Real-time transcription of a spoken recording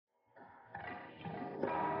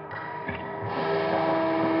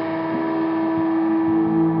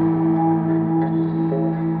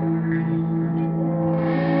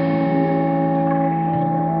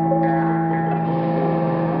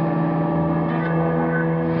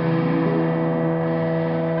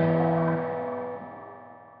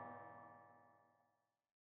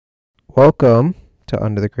Welcome to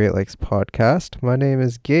Under the Great Lakes podcast. My name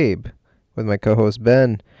is Gabe with my co-host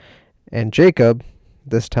Ben and Jacob,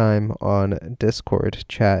 this time on Discord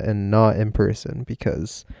chat and not in person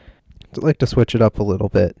because I'd like to switch it up a little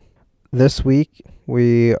bit. This week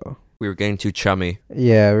We were getting too chummy.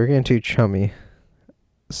 we're getting too chummy.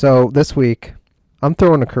 So this week I'm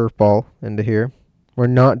throwing a curveball into here. We're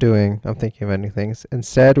not doing I'm Thinking of Ending Things.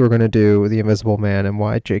 Instead, we're going to do The Invisible Man and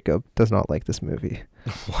why Jacob does not like this movie.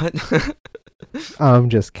 What? I'm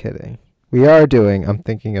just kidding. We are doing I'm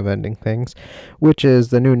Thinking of Ending Things, which is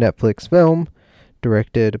the new Netflix film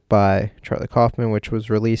directed by Charlie Kaufman, which was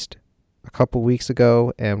released a couple weeks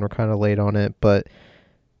ago, and we're kind of late on it, but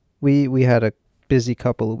we had a busy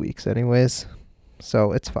couple of weeks anyways,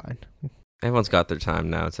 so it's fine. Everyone's got their time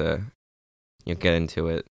now to get into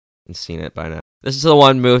it and seen it by now. This is the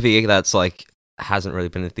one movie that's hasn't really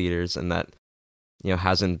been in theaters and that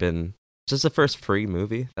hasn't been. This is the first free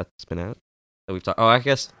movie that's been out that we've talked. Oh, I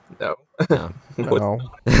guess No. no. No,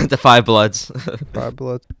 The Five Bloods. Five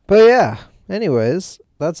Bloods. But yeah, anyways,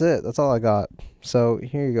 that's it. That's all I got. So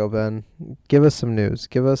here you go, Ben. Give us some news.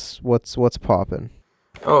 Give us what's popping.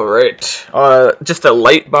 All right. Just a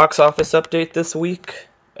light box office update this week.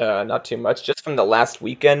 Not too much. Just from the last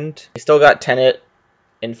weekend. We still got Tenet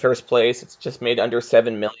in first place. It's just made under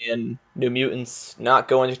 7 million. New Mutants not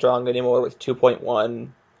going strong anymore with 2.1.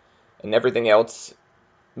 And everything else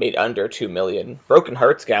made under 2 million. Broken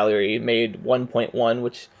Hearts Gallery made 1.1,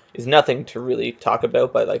 which is nothing to really talk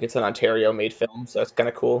about, but it's an Ontario-made film, so it's kind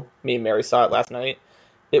of cool. Me and Mary saw it last night.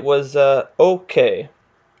 It was okay.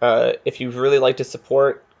 If you really like to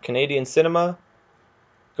support Canadian cinema,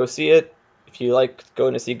 go see it. If you like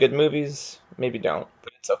going to see good movies, maybe don't,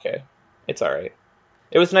 but it's okay. It's alright.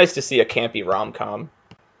 It was nice to see a campy rom-com,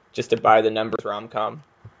 just to buy the numbers rom-com.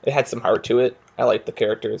 It had some heart to it. I liked the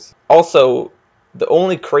characters. Also, the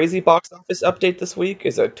only crazy box office update this week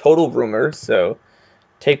is a total rumor, so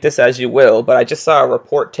take this as you will, but I just saw a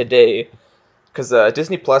report today, because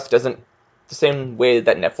Disney Plus doesn't, the same way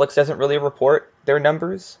that Netflix doesn't really report their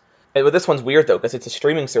numbers. And this one's weird, though, because it's a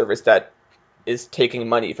streaming service that is taking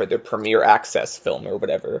money for their Premier Access film or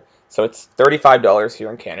whatever. So it's $35 here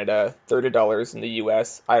in Canada, $30 in the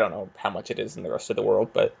US. I don't know how much it is in the rest of the world,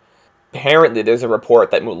 but apparently there's a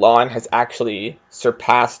report that Mulan has actually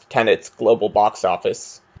surpassed Tenet's global box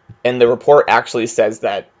office. And the report actually says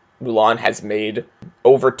that Mulan has made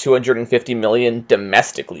over 250 million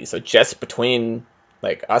domestically. So just between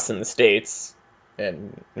us in the States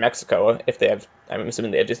and Mexico, if they have, I'm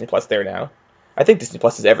assuming they have Disney Plus there now. I think Disney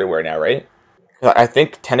Plus is everywhere now, right? I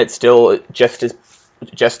think Tenet's still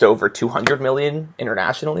just over 200 million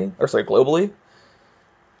internationally, or sorry, globally.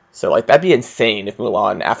 So that'd be insane if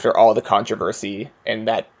Mulan, after all the controversy and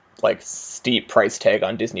that steep price tag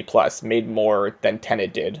on Disney Plus, made more than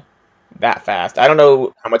Tenet did that fast. I don't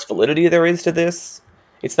know how much validity there is to this.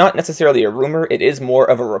 It's not necessarily a rumor, it is more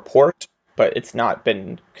of a report, but it's not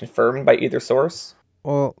been confirmed by either source.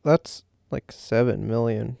 Well, that's 7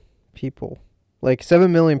 million people.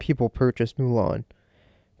 7 million people purchased Mulan.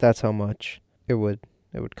 That's how much it would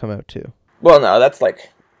come out to. Well, no, that's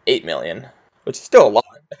 8 million, which is still a lot.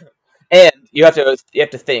 And you have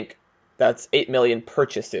to think that's 8 million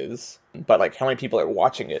purchases, but how many people are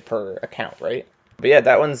watching it per account, right? But yeah,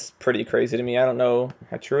 that one's pretty crazy to me. I don't know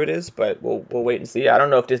how true it is, but we'll wait and see. I don't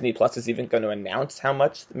know if Disney Plus is even going to announce how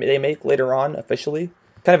much they make later on officially.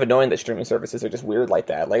 Kind of annoying that streaming services are just weird like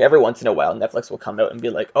that. Every once in a while, Netflix will come out and be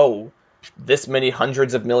like, "Oh, this many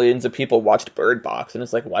hundreds of millions of people watched Bird Box," and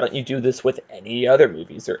it's like, why don't you do this with any other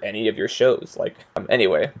movies or any of your shows?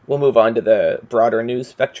 Anyway, we'll move on to the broader news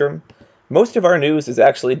spectrum. Most of our news is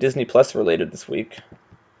actually Disney Plus related this week.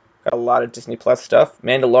 Got a lot of Disney Plus stuff.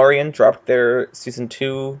 Mandalorian dropped their season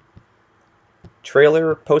 2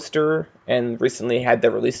 trailer poster and recently had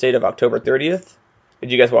the release date of October 30th.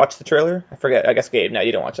 Did you guys watch the trailer? I forget. I guess Gabe. No,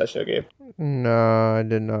 you don't watch that show, Gabe. No, I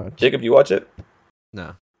did not. Jacob, you watch it?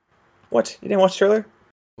 No. What? You didn't watch the trailer?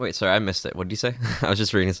 Wait, sorry, I missed it. What did you say? I was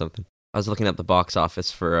just reading something. I was looking up the box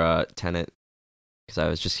office for Tenet because I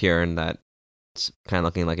was just hearing that it's kind of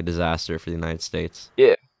looking like a disaster for the United States.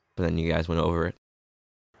 Yeah. But then you guys went over it.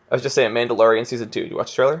 I was just saying Mandalorian season 2. Did you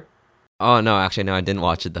watch the trailer? Oh, no, actually, no, I didn't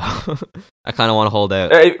watch it, though. I kind of want to hold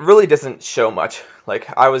out. It really doesn't show much.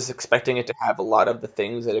 I was expecting it to have a lot of the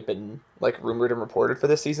things that have been, rumored and reported for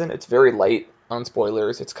this season. It's very light on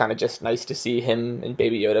spoilers. It's kind of just nice to see him and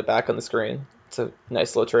Baby Yoda back on the screen. It's a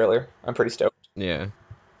nice little trailer. I'm pretty stoked. Yeah.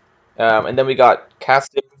 And then we got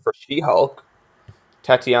casting for She-Hulk,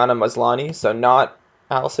 Tatiana Maslany, so not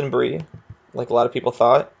Alison Brie, like a lot of people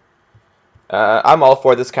thought. I'm all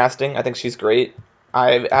for this casting. I think she's great.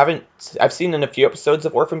 I haven't. I've seen in a few episodes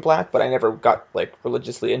of Orphan Black, but I never got like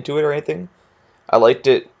religiously into it or anything. I liked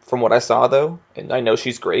it from what I saw though, and I know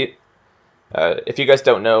she's great. If you guys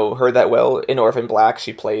don't know her that well, in Orphan Black,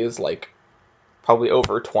 she plays like probably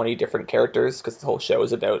over 20 different characters because the whole show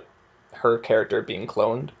is about her character being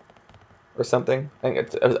cloned or something. I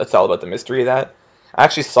think it's all about the mystery of that. I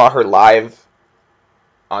actually saw her live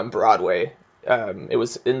on Broadway. It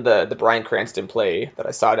was in the Bryan Cranston play that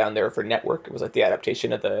I saw down there for Network. It was like the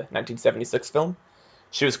adaptation of the 1976 film.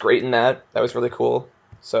 She was great in that. That was really cool.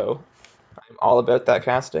 So I'm all about that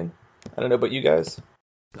casting. I don't know about you guys.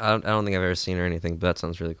 I don't think I've ever seen her or anything, but that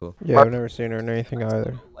sounds really cool. Yeah, I've never seen her in anything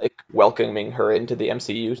either. Like welcoming her into the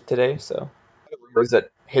MCU today. So rumors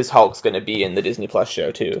that his Hulk's going to be in the Disney Plus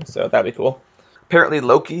show too. So that'd be cool. Apparently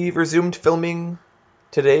Loki resumed filming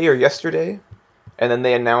today or yesterday, and then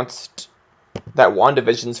they announced that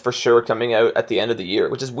WandaVision's for sure coming out at the end of the year,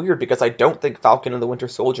 which is weird because I don't think Falcon and the Winter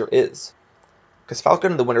Soldier is. Because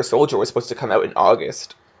Falcon and the Winter Soldier was supposed to come out in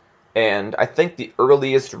August, and I think the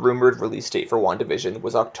earliest rumored release date for WandaVision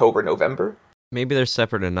was October, November. Maybe they're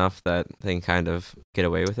separate enough that they can kind of get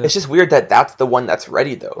away with it. It's just weird that that's the one that's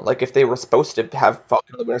ready, though. Like, if they were supposed to have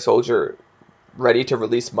Falcon and the Winter Soldier ready to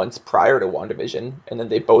release months prior to WandaVision, and then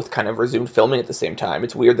they both kind of resumed filming at the same time,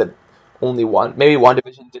 it's weird that only one... Maybe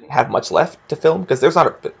WandaVision didn't have much left to film, because there's not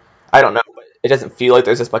a... I don't know, but it doesn't feel like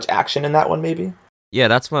there's as much action in that one, maybe. Yeah,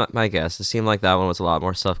 that's my guess. It seemed like that one was a lot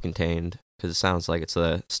more self-contained, because it sounds like it's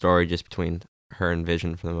a story just between her and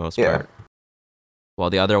Vision for the most part. While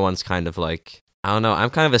the other one's kind of like, I don't know, I'm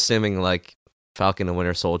kind of assuming like Falcon and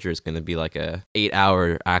Winter Soldier is going to be like a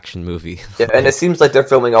 8-hour action movie. Yeah, and it seems like they're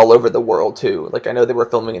filming all over the world too. Like I know they were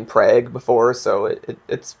filming in Prague before, so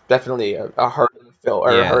it's definitely a harder film or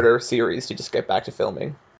a harder series to just get back to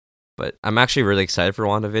filming. But I'm actually really excited for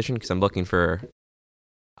WandaVision because I'm looking for,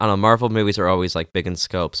 I don't know, Marvel movies are always like big in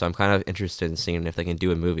scope, so I'm kind of interested in seeing if they can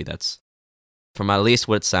do a movie that's, from at least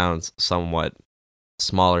what it sounds, somewhat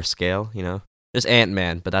smaller scale, you know? There's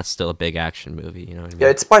Ant-Man, but that's still a big action movie, you know what I mean? Yeah,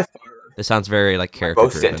 it's by far it sounds very like character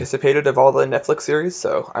most anticipated of all the Netflix series,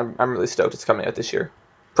 so I'm really stoked it's coming out this year.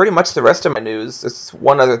 Pretty much the rest of my news, it's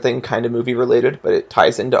one other thing kind of movie related, but it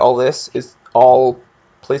ties into all this, is all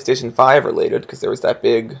PlayStation 5 related, because there was that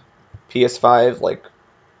big PS5 like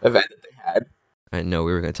event that they had. I didn't know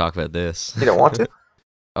we were going to talk about this. You don't want to?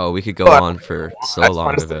 Oh, we could go on for so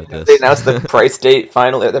long about this. They announced the price date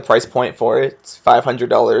finally, the price point for it. It's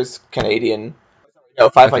 $500 Canadian. No,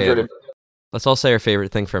 500. Okay, let's all say our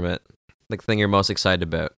favorite thing from it. The thing you're most excited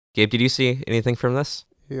about. Gabe, did you see anything from this?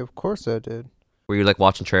 Yeah, of course I did. Were you like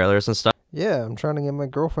watching trailers and stuff? Yeah, I'm trying to get my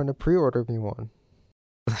girlfriend to pre-order me one.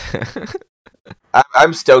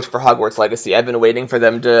 I'm stoked for Hogwarts Legacy. I've been waiting for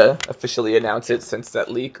them to officially announce it since that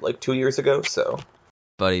leak like 2 years ago. So,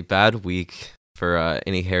 buddy, bad week for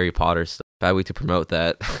any Harry Potter stuff. Bad week to promote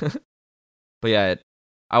that. But yeah,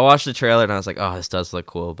 I watched the trailer and I was like, oh, this does look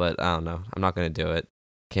cool, but I don't know. I'm not going to do it.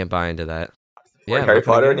 Can't buy into that. Yeah, Harry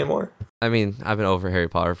Potter anymore? I mean, I've been over Harry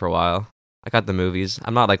Potter for a while. I got the movies.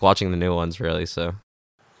 I'm not like watching the new ones really, so.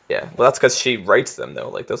 Yeah, well that's because she writes them though.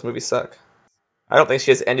 Like those movies suck. I don't think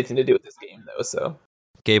she has anything to do with this game though, so.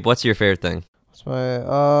 Gabe, what's your favorite thing? What's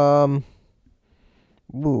my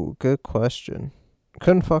Ooh, good question.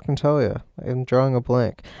 Couldn't fucking tell you. I'm drawing a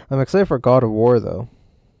blank. I'm excited for God of War though.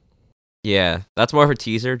 Yeah, that's more of a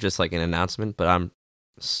teaser, just like an announcement, but I'm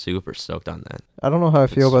super stoked on that. I don't know how I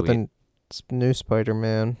feel about the new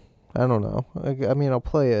Spider-Man. I don't know. I mean, I'll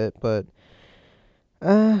play it, but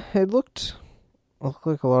it looked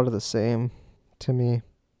like a lot of the same to me.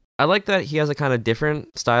 I like that he has a kind of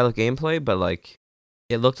different style of gameplay, but like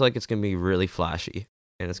it looked like it's gonna be really flashy,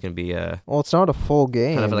 and it's gonna be well, it's not a full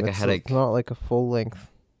game. Kind of like a headache. It's not like a full-length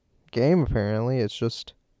game. Apparently, it's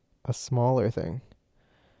just a smaller thing.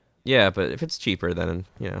 Yeah, but if it's cheaper, then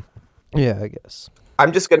you know. Yeah, I guess.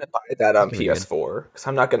 I'm just gonna buy that on PS4 because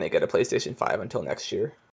I'm not gonna get a PlayStation 5 until next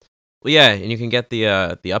year. Well, yeah, and you can get the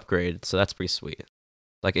upgrade, so that's pretty sweet.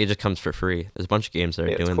 Like it just comes for free. There's a bunch of games that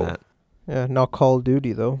are doing that. Yeah, not Call of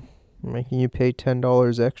Duty though. Making you pay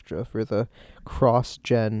 $10 extra for the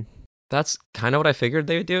cross-gen. That's kind of what I figured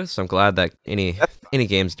they would do. So I'm glad that any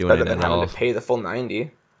game's doing it at all. To pay the full $90,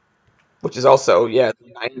 which is also $90.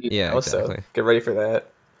 Yeah, exactly. So get ready for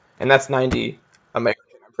that. And that's $90 American,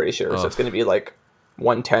 I'm pretty sure. So it's going to be like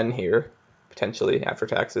 $110 here potentially after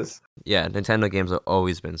taxes. Yeah, Nintendo games have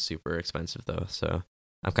always been super expensive though, so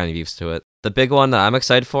I'm kind of used to it. The big one that I'm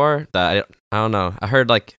excited for, that I don't know. I heard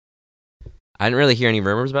like I didn't really hear any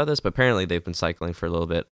rumors about this, but apparently they've been cycling for a little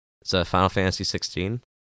bit. It's Final Fantasy 16.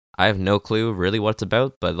 I have no clue really what it's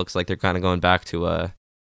about, but it looks like they're kind of going back to the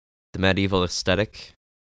medieval aesthetic.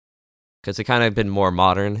 because it kind of been more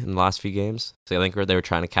modern in the last few games. So I think they were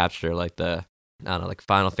trying to capture like the, I don't know, like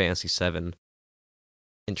Final Fantasy VII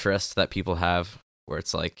interests that people have, where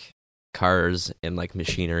it's like cars and like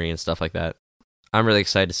machinery and stuff like that. I'm really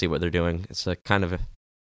excited to see what they're doing. It's kind of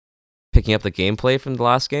picking up the gameplay from the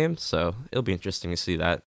last game, so it'll be interesting to see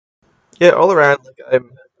that. Yeah, all around, like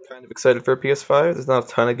I'm kind of excited for PS5. There's not a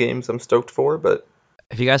ton of games I'm stoked for, but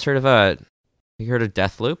Have you guys heard of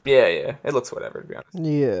Deathloop? yeah, it looks whatever to be honest.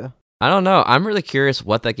 Yeah. I don't know. I'm really curious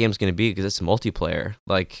what that game's going to be because it's multiplayer.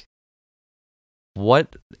 Like,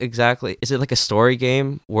 what exactly? Is it like a story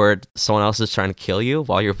game where someone else is trying to kill you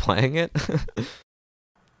while you're playing it?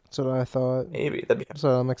 That's what I thought. Maybe that'd be. That's what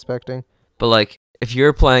I'm expecting. But, like, if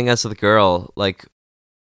you're playing as the girl, like,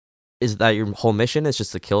 is that your whole mission is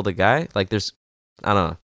just to kill the guy? Like, I don't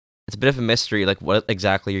know. It's a bit of a mystery, like, what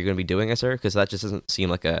exactly you're going to be doing as her, because that just doesn't seem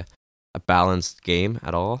like a balanced game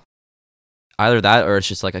at all. Either that or it's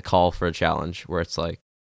just like a call for a challenge where it's like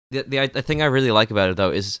the thing I really like about it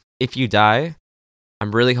though is if you die,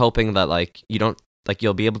 I'm really hoping that like you don't like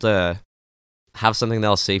you'll be able to have something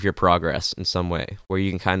that'll save your progress in some way where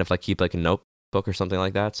you can kind of like keep like a notebook or something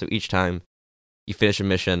like that. So each time you finish a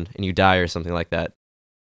mission and you die or something like that,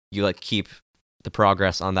 you like keep the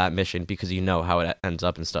progress on that mission because you know how it ends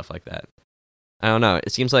up and stuff like that. I don't know.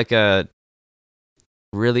 It seems like a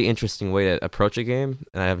really interesting way to approach a game,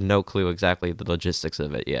 and I have no clue exactly the logistics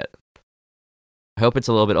of it yet. I hope it's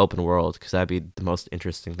a little bit open world, because that'd be the most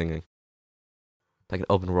interesting thing. Like an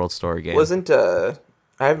open world story game.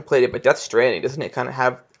 I haven't played it, but Death Stranding, doesn't it kind of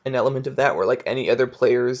have an element of that, where like any other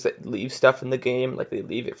players that leave stuff in the game, like they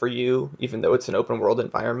leave it for you, even though it's an open world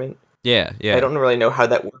environment? Yeah. I don't really know how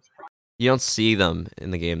that works. You don't see them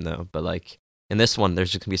in the game, though, but like, in this one,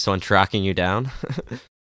 there's just gonna be someone tracking you down.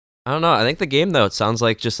 I don't know. I think the game though, it sounds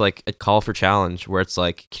like just like a call for challenge where it's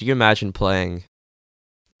like, can you imagine playing?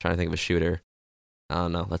 Trying to think of a shooter. I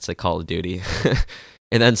don't know. Let's say Call of Duty,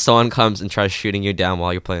 and then someone comes and tries shooting you down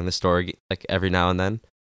while you're playing the story, like every now and then.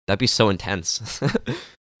 That'd be so intense.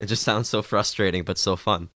 It just sounds so frustrating, but so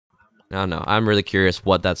fun. I don't know. I'm really curious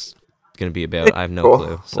what that's gonna be about. I have no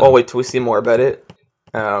clue. So. I'll wait till we see more about it.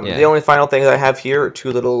 Yeah. The only final things I have here are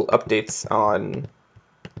two little updates on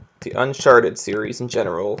the Uncharted series in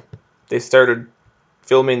general. They started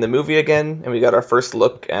filming the movie again, and we got our first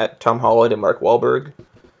look at Tom Holland and Mark Wahlberg.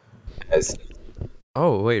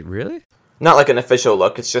 Oh, wait, really? Not like an official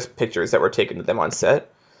look, it's just pictures that were taken of them on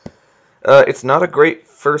set. It's not a great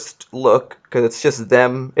first look, because it's just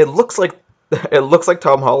them. It looks like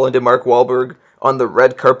Tom Holland and Mark Wahlberg on the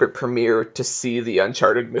red carpet premiere to see the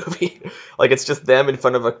Uncharted movie. Like, it's just them in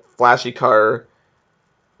front of a flashy car,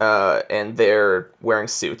 and they're wearing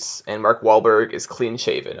suits, and Mark Wahlberg is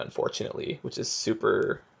clean-shaven, unfortunately, which is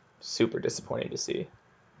super, super disappointing to see.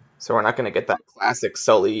 So we're not going to get that classic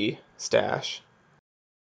Sully stash.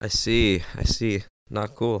 I see.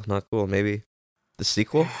 Not cool. Maybe the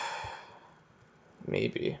sequel?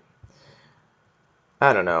 Maybe.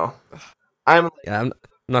 I don't know. I'm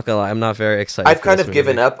not gonna lie, I'm not very excited. I've kind of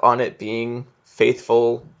given up on it being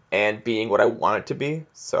faithful and being what I want it to be,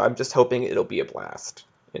 so I'm just hoping it'll be a blast.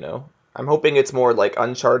 I'm hoping it's more like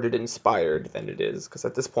Uncharted inspired than it is, because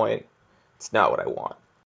at this point, it's not what I want.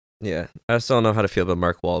 Yeah, I still don't know how to feel about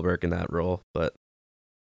Mark Wahlberg in that role, but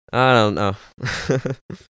I don't know.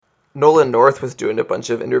 Nolan North was doing a bunch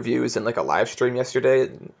of interviews in like a live stream yesterday,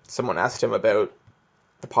 and someone asked him about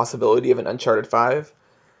the possibility of an Uncharted 5.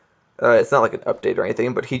 It's not like an update or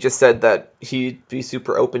anything, but he just said that he'd be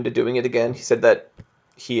super open to doing it again. He said that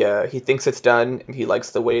he thinks it's done, and he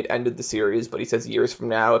likes the way it ended the series, but he says years from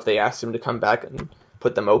now, if they asked him to come back and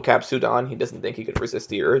put the mocap suit on, he doesn't think he could resist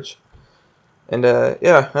the urge. And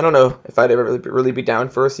yeah, I don't know if I'd ever really be down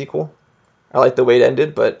for a sequel. I like the way it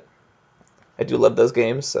ended, but I do love those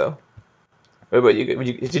games, so. What about you?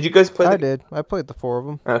 Did you guys play? I did. I played the 4 of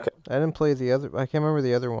them. Okay. I didn't play the other. I can't remember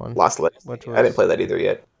the other one. Lost Legacy. I didn't play that either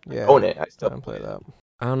yet. Yeah. Own it. I still didn't play that.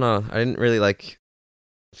 I don't know. I didn't really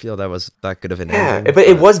feel that was that good of an ending. Yeah, but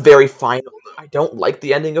it was very final. I don't like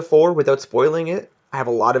the ending of 4 without spoiling it. I have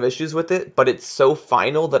a lot of issues with it, but it's so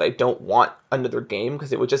final that I don't want another game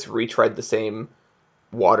because it would just retread the same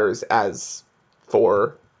waters as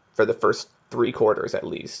 4 for the first 3 quarters at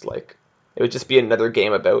least. Like, it would just be another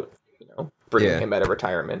game about, bringing him out of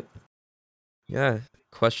retirement. Yeah.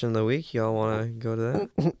 Question of the week. Y'all want to go to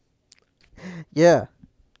that? Yeah.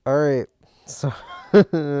 All right. So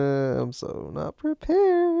I'm so not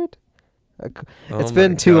prepared. It's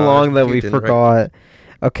been too long that we forgot.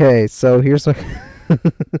 Okay, so here's my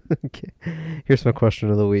here's my question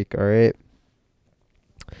of the week. All right.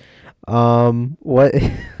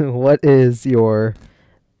 What is your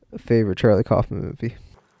favorite Charlie Kaufman movie?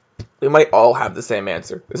 We might all have the same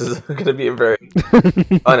answer. This is going to be a very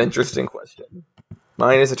uninteresting question.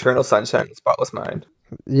 Mine is Eternal Sunshine of the Spotless Mind.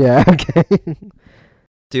 Yeah, okay.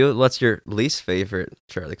 Dude, what's your least favorite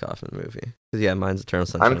Charlie Kaufman movie? 'Cause, yeah, mine's Eternal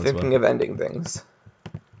Sunshine I'm as thinking well. of ending things.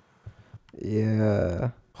 Yeah.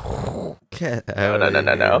 Get No, out no, of no,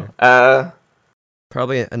 no, no. here.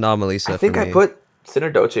 Probably Anomalisa I think for I me. put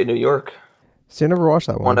Cinedoche New York. So you never watched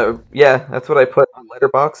that one? Yeah, that's what I put on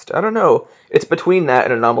Letterboxd. I don't know. It's between that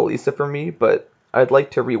and Anomalisa for me, but I'd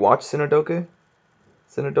like to rewatch Cinedoche.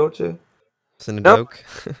 Cinedoche? No, Cinedoke?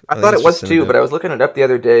 I I think thought it's it was just too, but I Cinedoke. was looking it up the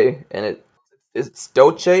other day, and it's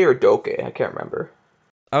Doce or Doke? I can't remember.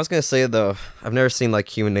 I was gonna say though, I've never seen like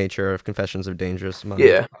Human Nature or Confessions of Dangerous Mind.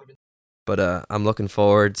 Yeah. But I'm looking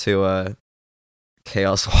forward to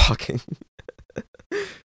Chaos Walking.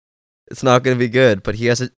 It's not gonna be good, but he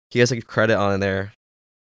has a credit on there,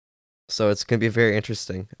 so it's gonna be very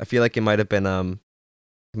interesting. I feel like it might have been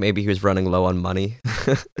maybe he was running low on money.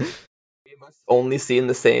 We must only seen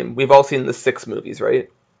the same. We've all seen the 6 movies, right?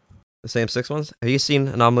 The same 6 ones. Have you seen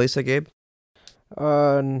Anomalisa, Gabe?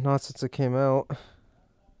 Not since it came out.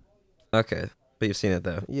 Okay, but you've seen it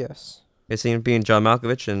though. Yes. You've seen it being John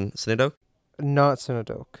Malkovich and Cinedoke? Not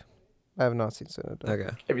Cinedoke. I have not seen Cinedoke.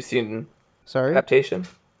 Okay. Have you seen Sorry? Adaptation?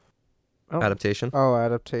 Oh. Adaptation. Oh,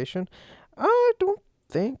 Adaptation? I don't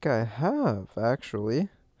think I have, actually.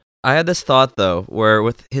 I had this thought though, where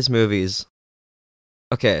with his movies,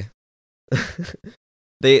 okay,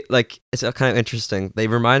 they like it's kind of interesting. They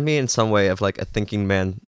remind me in some way of like a Thinking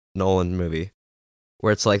Man Nolan movie,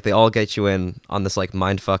 where it's like they all get you in on this like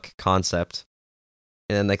mindfuck concept,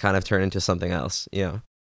 and then they kind of turn into something else, you know.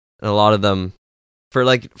 And a lot of them,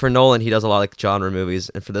 for Nolan, he does a lot of like genre movies,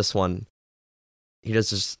 and for this one, he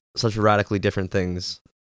does just such radically different things,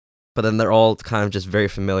 but then they're all kind of just very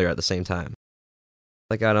familiar at the same time.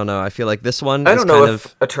 Like, I don't know. I feel like this one I is don't know kind if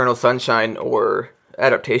of... Eternal Sunshine or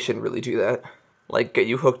Adaptation really do that. Like, get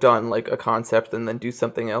you hooked on like a concept and then do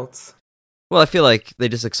something else. Well, I feel like they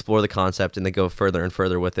just explore the concept and they go further and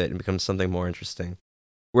further with it and becomes something more interesting.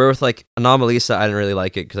 Where with like Anomalisa, I didn't really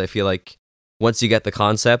like it because I feel like once you get the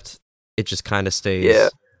concept, it just kind of stays Yeah.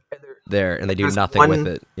 there and they do There's nothing with one-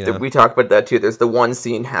 it. You know? We talked about that too. There's the one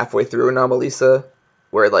scene halfway through Anomalisa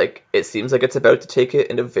where like it seems like it's about to take it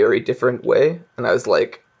in a very different way, and I was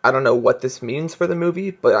like, I don't know what this means for the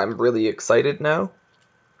movie, but I'm really excited now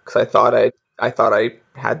because I thought I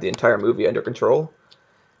had the entire movie under control,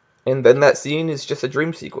 and then that scene is just a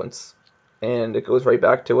dream sequence, and it goes right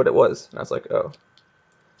back to what it was, and I was like, oh,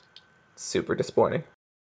 super disappointing.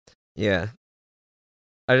 Yeah.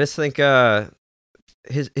 I just think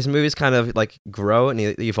his movies kind of like grow and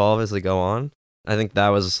evolve as they go on. I think that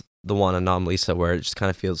was the one Anomalisa where it just kind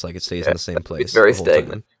of feels like it stays in the same place. It's very the whole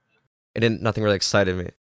stagnant. time. Nothing really excited me.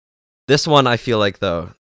 This one, I feel like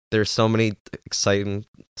though, there's so many exciting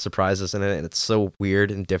surprises in it, and it's so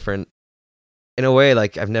weird and different. In a way,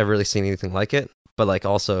 like I've never really seen anything like it, but like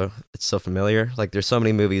also it's so familiar. Like there's so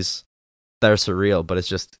many movies that are surreal, but it's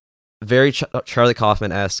just very Charlie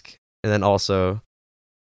Kaufman-esque, and then also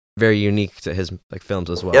very unique to his like films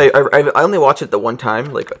as well. Yeah, I only watched it the one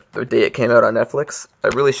time, like the day it came out on Netflix. I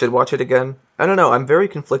really should watch it again. I don't know. I'm very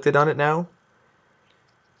conflicted on it now.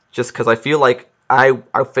 Just because I feel like I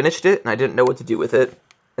finished it and I didn't know what to do with it,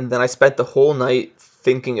 and then I spent the whole night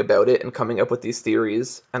thinking about it and coming up with these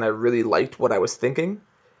theories, and I really liked what I was thinking.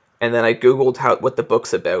 And then I googled what the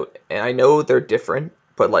book's about, and I know they're different,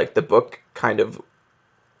 but like the book kind of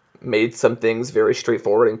made some things very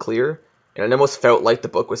straightforward and clear, and it almost felt like the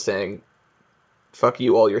book was saying, fuck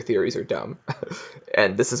you, all your theories are dumb.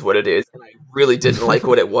 And this is what it is. And I really didn't like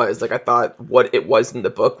what it was. Like, I thought what it was in the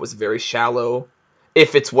book was very shallow,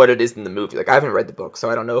 if it's what it is in the movie. Like, I haven't read the book, so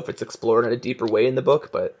I don't know if it's explored in a deeper way in the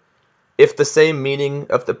book, but if the same meaning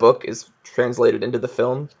of the book is translated into the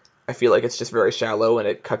film, I feel like it's just very shallow, and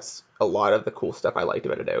it cuts a lot of the cool stuff I liked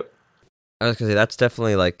about it out. I was gonna say that's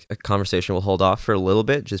definitely like a conversation we'll hold off for a little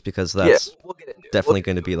bit, just because that's We'll get into it. definitely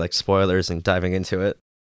going to be like spoilers and diving into it.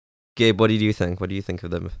 Gabe, what do you think? What do you think of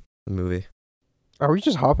the movie? Are we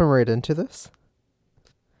just hopping right into this?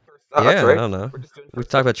 Yeah, right? I don't know. We're just doing We've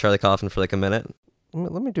talked about Charlie Kaufman for like a minute.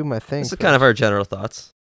 Let me do my thing. This is kind of our general thoughts.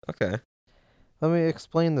 Okay. Let me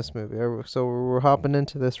explain this movie. So we're hopping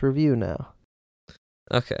into this review now.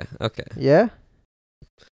 Okay. Yeah?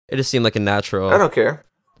 It just seemed like a natural I don't care.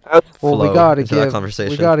 Well, flow we gotta into that give conversation.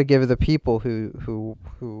 we gotta give the people who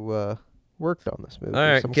worked on this movie All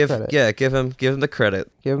right, some give credit. him the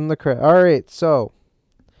credit. Give them the credit. All right, so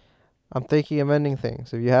I'm thinking of ending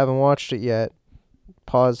things. If you haven't watched it yet,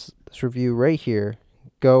 pause this review right here.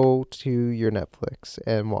 Go to your Netflix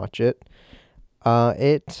and watch it.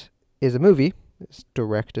 It is a movie is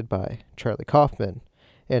directed by Charlie Kaufman,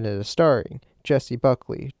 and it is starring Jesse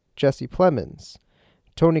Buckley, Jesse Plemons,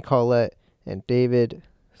 Toni Collette, and David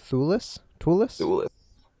Thewlis. Duelist.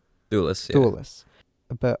 Duelist, yeah. Thewlis.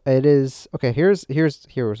 About it is okay. Here's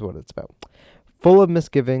what it's about. Full of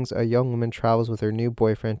misgivings, a young woman travels with her new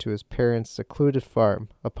boyfriend to his parents' secluded farm.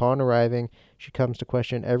 Upon arriving, she comes to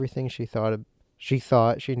question everything she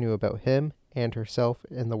thought she knew about him and herself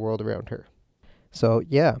and the world around her. So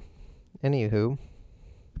yeah. Anywho,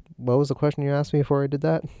 what was the question you asked me before I did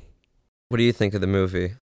that? What do you think of the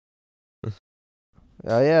movie?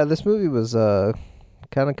 Yeah, this movie was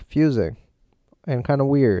kind of confusing and kind of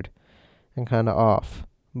weird and kind of off.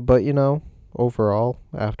 But, overall,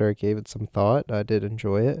 after I gave it some thought, I did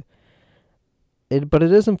enjoy it. But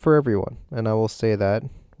it isn't for everyone, and I will say that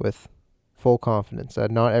with full confidence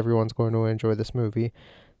that not everyone's going to enjoy this movie.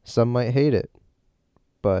 Some might hate it,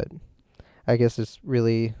 but I guess it's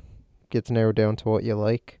really gets narrowed down to what you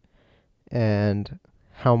like and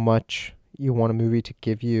how much you want a movie to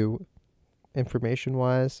give you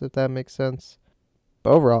information-wise, if that makes sense.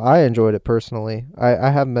 But overall, I enjoyed it personally. I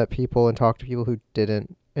have met people and talked to people who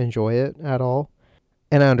didn't enjoy it at all,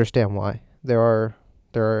 and I understand why. There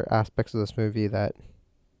are aspects of this movie that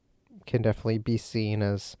can definitely be seen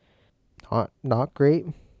as not great,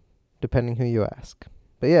 depending who you ask.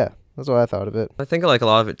 But yeah, that's what I thought of it. I think like a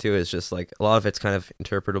lot of it too is just like a lot of it's kind of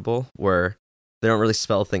interpretable, where they don't really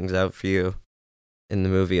spell things out for you in the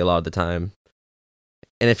movie a lot of the time.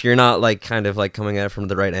 And if you're not like kind of like coming at it from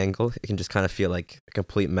the right angle, it can just kind of feel like a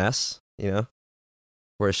complete mess,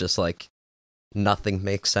 where it's just like nothing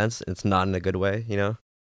makes sense. It's not in a good way,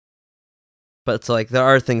 But it's like there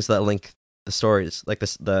are things that link the stories, like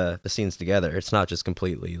the scenes together. It's not just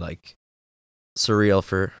completely like surreal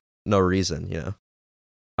for no reason,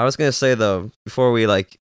 I was gonna say though, before we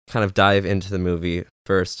like kind of dive into the movie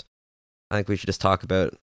first, I think we should just talk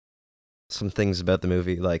about some things about the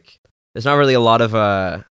movie. Like, there's not really a lot of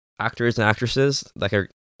actors and actresses that are,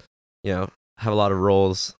 have a lot of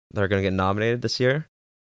roles that are gonna get nominated this year.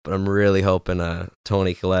 But I'm really hoping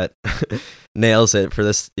Toni Collette nails it for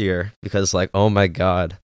this year, because like, oh my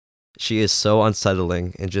god, she is so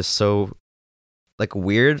unsettling and just so like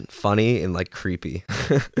weird, funny, and like creepy.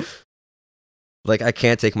 Like, I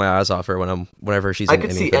can't take my eyes off her whenever she's in anything.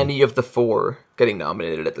 I could see any of the four getting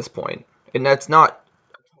nominated at this point. And that's not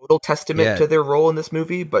a total testament to their role in this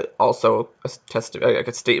movie, but also a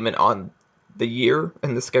statement on the year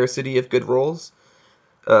and the scarcity of good roles.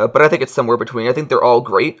 But I think it's somewhere between. I think they're all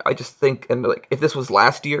great. I just think, and like, if this was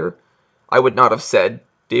last year, I would not have said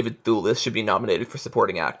David Thewlis should be nominated for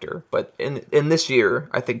supporting actor. But in this year,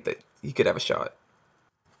 I think that he could have a shot.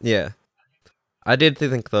 Yeah. I did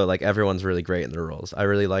think though, like, everyone's really great in their roles. I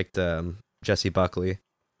really liked Jesse Buckley.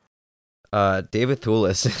 David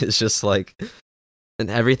Thewlis is just like, in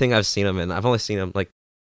everything I've seen him in. I've only seen him like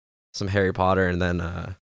some Harry Potter, and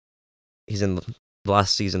then he's in the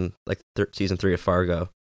last season, like season 3 of Fargo.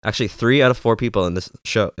 Actually, 3 out of 4 people in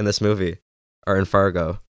this movie are in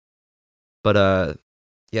Fargo. But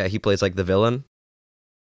yeah, he plays like the villain.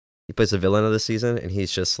 He plays the villain of the season, and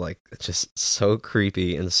he's just so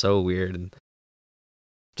creepy and so weird, and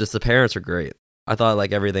just the parents are great. I thought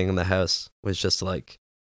like everything in the house was just like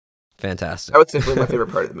fantastic. That was simply my favorite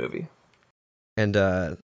part of the movie. And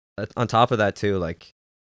on top of that too, like,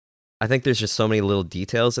 I think there's just so many little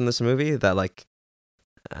details in this movie that like,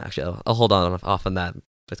 actually I'll hold off on that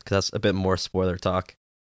because that's a bit more spoiler talk.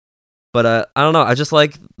 But I don't know, I just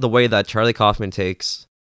like the way that Charlie Kaufman takes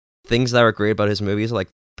things that were great about his movies, like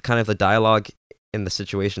kind of the dialogue in the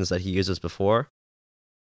situations that he uses before,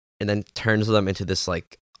 and then turns them into this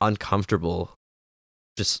like uncomfortable,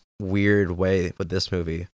 just weird way with this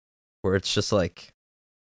movie, where it's just like,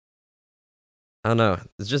 I don't know,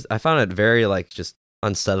 it's just, I found it very like just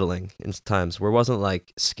unsettling in times, where it wasn't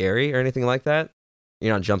like scary or anything like that.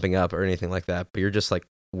 You're not jumping up or anything like that, but you're just like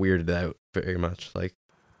weirded out very much. Like,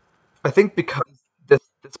 I think because this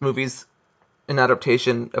movie's an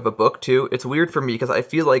adaptation of a book too, it's weird for me because I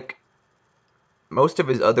feel like most of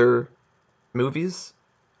his other movies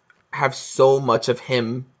have so much of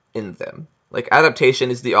him in them. Like, adaptation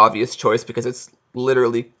is the obvious choice because it's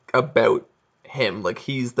literally about him. Like,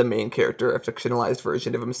 he's the main character, a fictionalized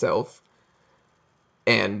version of himself.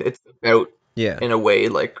 And it's about, in a way,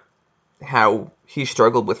 like, how he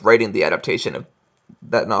struggled with writing the adaptation of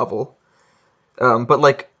that novel. But,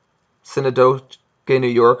 like, Synecdoche, New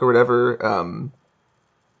York, or whatever,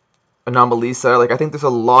 Anomalisa, like, I think there's a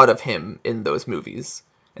lot of him in those movies.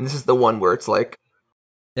 And this is the one where it's like...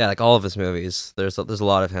 Yeah, like all of his movies, there's a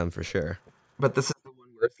lot of him for sure. But this is the one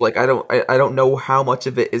where it's like I don't know how much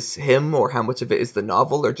of it is him or how much of it is the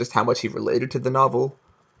novel or just how much he related to the novel.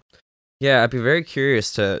 Yeah, I'd be very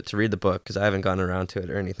curious to read the book because I haven't gotten around to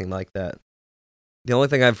it or anything like that. The only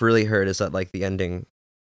thing I've really heard is that like the ending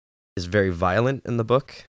is very violent in the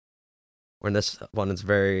book, or in this one it's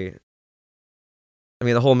very. I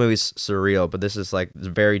mean, the whole movie's surreal, but this is like a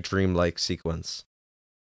very dreamlike sequence.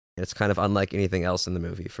 It's kind of unlike anything else in the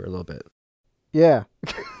movie for a little bit. Yeah.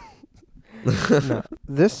 No,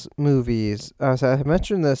 this movie's. So I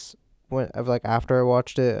mentioned this after I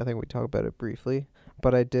watched it. I think we talked about it briefly,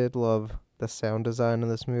 but I did love the sound design in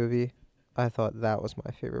this movie. I thought that was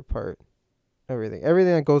my favorite part. Everything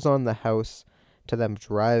that goes on in the house, to them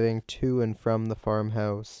driving to and from the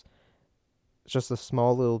farmhouse. Just the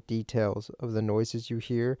small little details of the noises you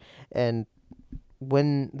hear, and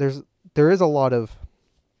when there is a lot of,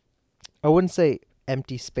 I wouldn't say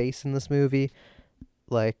empty space in this movie,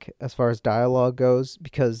 like as far as dialogue goes,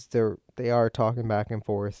 because they are talking back and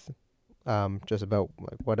forth, just about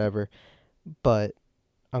like whatever, but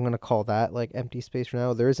I'm gonna call that like empty space for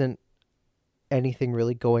now. There isn't anything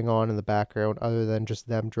really going on in the background other than just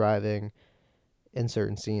them driving in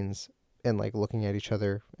certain scenes and like looking at each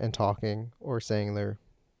other and talking or saying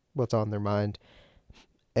what's on their mind.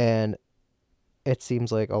 And it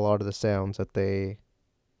seems like a lot of the sounds that they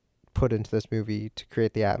put into this movie to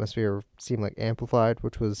create the atmosphere seem like amplified,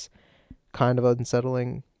 which was kind of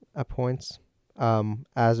unsettling at points.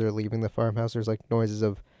 As they're leaving the farmhouse, there's like noises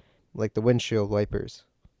of like the windshield wipers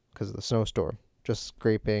because of the snowstorm just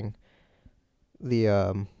scraping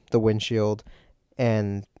the windshield,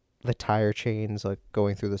 and the tire chains like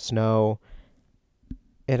going through the snow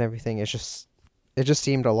and everything. It just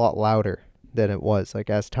seemed a lot louder than it was like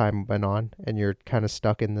as time went on, and you're kind of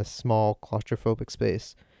stuck in this small claustrophobic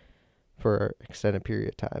space for an extended period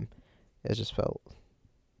of time. It just felt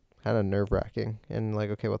kind of nerve-wracking and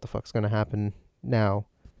like, okay, what the fuck's gonna happen now,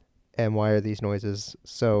 and why are these noises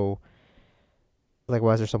so, like,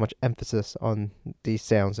 why is there so much emphasis on these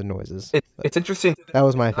sounds and noises? It's interesting. That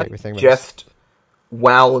was my favorite thing. Just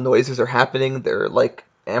while noises are happening, they're like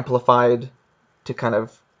amplified to kind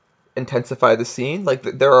of intensify the scene. Like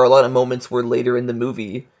there are a lot of moments where later in the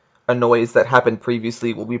movie, a noise that happened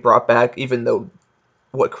previously will be brought back, even though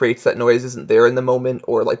what creates that noise isn't there in the moment,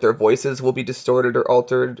 or like their voices will be distorted or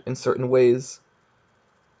altered in certain ways.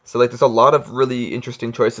 So like there's a lot of really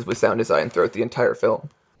interesting choices with sound design throughout the entire film.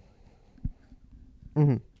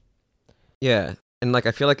 Mm-hmm. Yeah, and like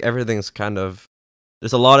I feel like everything's kind of,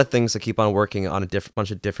 there's a lot of things that keep on working on a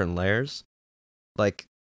bunch of different layers. Like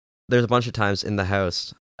there's a bunch of times in the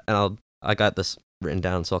house, and I got this written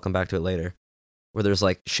down, so I'll come back to it later, where there's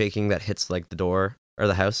like shaking that hits like the door or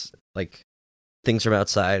the house, like things from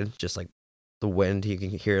outside, just like the wind, you can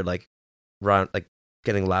hear like round, like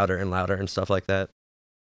getting louder and louder and stuff like that.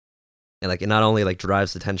 And like it not only like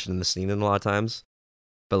drives the tension in the scene in a lot of times,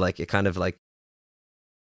 but like it kind of like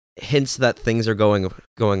hints that things are going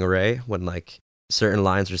awry when like certain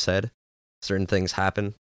lines are said, certain things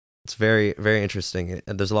happen. It's very, very interesting,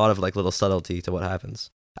 and there's a lot of like little subtlety to what happens.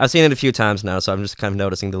 I've seen it a few times now, so I'm just kind of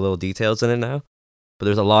noticing the little details in it now. But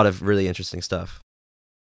there's a lot of really interesting stuff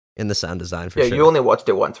in the sound design for sure. Yeah, you only watched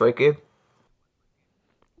it once, right, Gabe?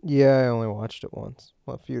 Yeah, I only watched it once,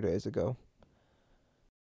 a few days ago.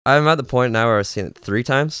 I'm at the point now where I've seen it 3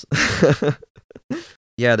 times.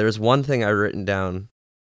 Yeah, there's one thing I've written down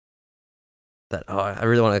that, I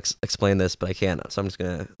really want to explain this, but I can't, so I'm just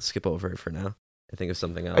going to skip over it for now. I think of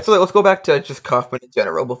something else. I feel like let's go back to just Kaufman in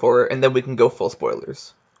general before, and then we can go full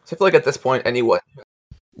spoilers. So I feel like at this point, anyone.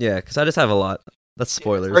 Yeah, because I just have a lot. That's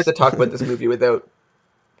spoilers. It's hard to talk about this movie without,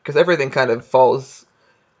 because everything kind of falls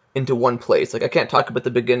into one place. Like I can't talk about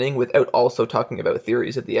the beginning without also talking about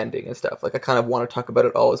theories of the ending and stuff. Like I kind of want to talk about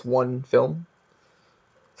it all as one film.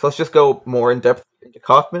 So let's just go more in depth into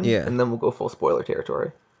Kaufman, and then we'll go full spoiler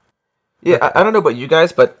territory. Yeah, okay. I don't know about you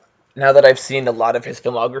guys, but now that I've seen a lot of his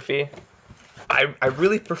filmography, I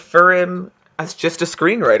really prefer him as just a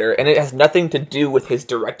screenwriter, and it has nothing to do with his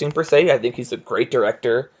directing per se. I think he's a great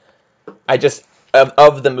director. I just,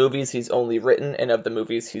 of the movies he's only written, and of the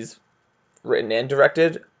movies he's written and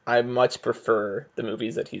directed, I much prefer the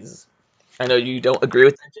movies that he's... I know you don't agree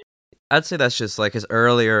with that, Jake. I'd say that's just like his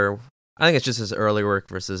earlier... I think it's just his early work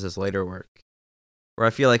versus his later work. Where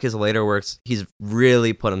I feel like his later works, he's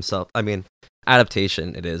really put himself... I mean,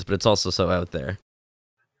 adaptation it is, but it's also so out there.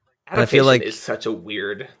 Adaptation I feel like is such a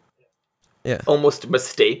weird... almost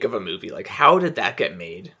mistake of a movie. Like, how did that get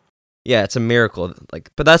made? Yeah, it's a miracle. Like,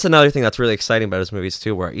 but that's another thing that's really exciting about his movies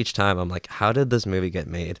too, where each time I'm like, how did this movie get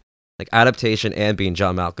made? Like adaptation and being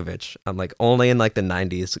John Malkovich. I'm like, only in like the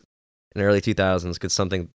 90s and early 2000s could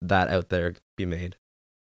something that out there be made.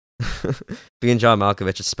 being John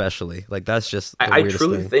Malkovich, especially. Like that's just the I weirdest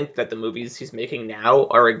truly thing. think that the movies he's making now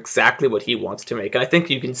are exactly what he wants to make, and I think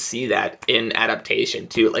you can see that in adaptation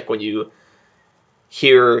too. Like when you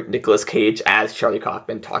hear Nicolas Cage as Charlie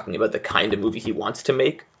Kaufman talking about the kind of movie he wants to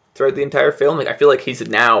make throughout the entire film, like I feel like he's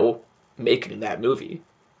now making that movie.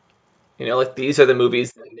 You know, like these are the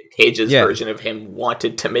movies that Nick Cage's Yeah, version of him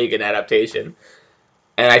wanted to make an adaptation.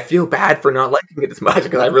 And I feel bad for not liking it as much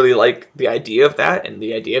because I really like the idea of that and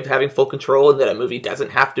the idea of having full control and that a movie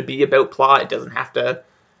doesn't have to be about plot. It doesn't have to.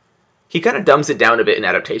 He kind of dumbs it down a bit in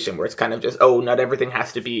adaptation where it's kind of just, oh, not everything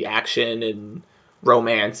has to be action and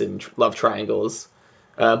romance and love triangles.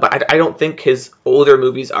 But I don't think his older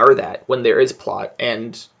movies are that when there is plot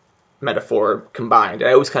and metaphor combined.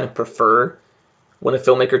 I always kind of prefer when a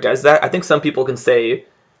filmmaker does that. I think some people can say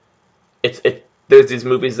there's these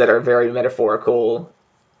movies that are very metaphorical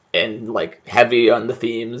and like heavy on the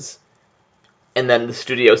themes, and then the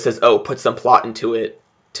studio says, "Oh, put some plot into it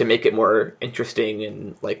to make it more interesting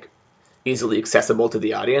and like easily accessible to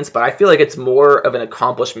the audience." But I feel like it's more of an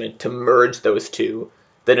accomplishment to merge those two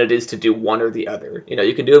than it is to do one or the other. You know,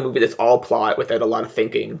 you can do a movie that's all plot without a lot of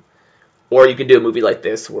thinking, or you can do a movie like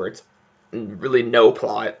this where it's really no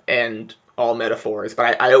plot and all metaphors.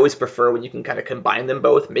 But I always prefer when you can kind of combine them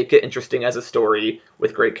both, make it interesting as a story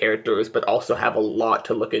with great characters, but also have a lot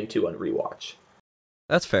to look into on rewatch.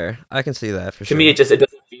 that's fair. I can see that for To me, sure. it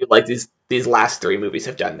doesn't feel like these last three movies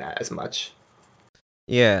have done that as much.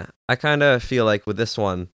 Yeah, I kind of feel like with this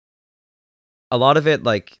one, a lot of it,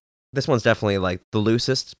 like, this one's definitely, like, the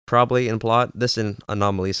loosest, probably, in plot. This and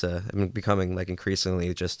Anomalisa have been becoming, like,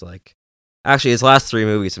 increasingly just, like... Actually, his last three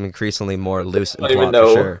movies have been increasingly more loose I in don't even plot, for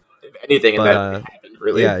know sure. if anything in But, that movie happened,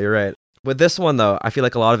 really. yeah, you're right. With this one, though, I feel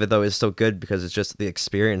like a lot of it, though, is so good because it's just the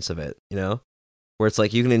experience of it, you know? Where it's,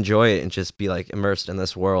 like, you can enjoy it and just be, like, immersed in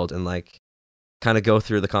this world and, like, kind of go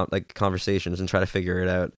through the conversations and try to figure it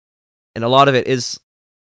out. And a lot of it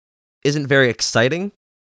isn't very exciting,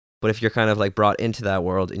 but if you're kind of like brought into that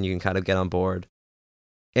world and you can kind of get on board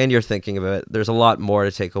and you're thinking about it, there's a lot more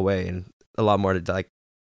to take away and a lot more to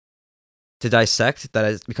dissect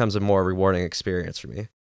that becomes a more rewarding experience for me.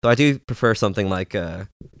 So I do prefer something like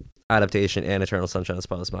Adaptation and Eternal Sunshine of the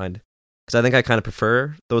Spotless Mind, because I think I kind of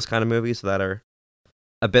prefer those kind of movies that are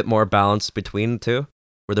a bit more balanced between the two,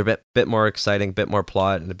 where they're a bit more exciting, bit more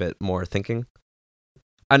plot, and a bit more thinking.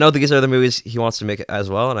 I know these are the movies he wants to make as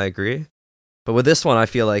well, and I agree. But with this one, I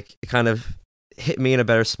feel like it kind of hit me in a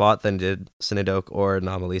better spot than did Cinedoke or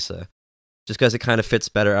Anomalisa. Just because it kind of fits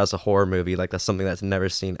better as a horror movie, like that's something that's never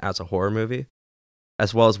seen as a horror movie,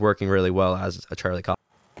 as well as working really well as a Charlie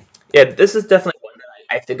Kaufman. Yeah, this is definitely one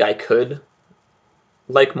that I think I could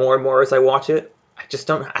like more and more as I watch it. I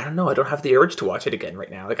don't know, I don't have the urge to watch it again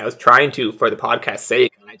right now. Like I was trying to for the podcast's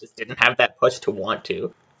sake, and I just didn't have that push to want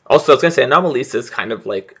to. Also, I was gonna say Anomalisa is kind of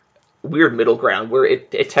like weird middle ground where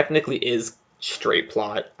it technically is straight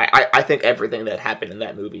plot. I think everything that happened in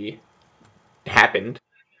that movie happened,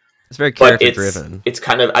 It's very but character driven. it's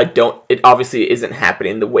kind of it obviously isn't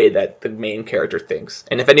happening the way that the main character thinks.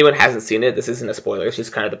 And if anyone hasn't seen it, this isn't a spoiler. It's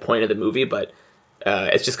just kind of the point of the movie, but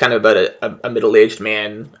it's just kind of about a middle-aged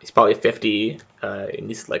man. He's probably 50, and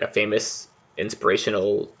he's like a famous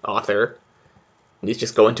inspirational author. And he's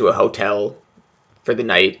just going to a hotel for the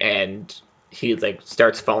night, and he like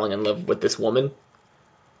starts falling in love with this woman.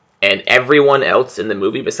 And everyone else in the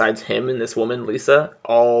movie, besides him and this woman, Lisa,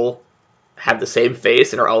 all have the same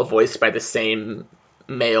face and are all voiced by the same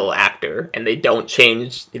male actor. And they don't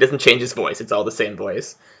change. He doesn't change his voice. It's all the same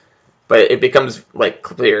voice. But it becomes like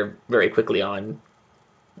clear very quickly on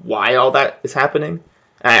why all that is happening.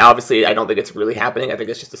 And I don't think it's really happening. I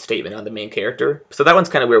think it's just a statement on the main character. So that one's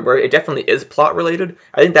kind of weird, where it definitely is plot related.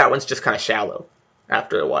 I think that one's just kind of shallow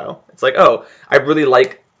after a while. It's like, oh, I really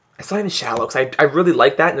like... It's not even shallow, because I really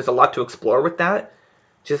like that, and there's a lot to explore with that.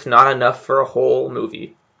 Just not enough for a whole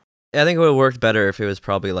movie. I think it would have worked better if it was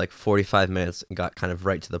probably like 45 minutes and got kind of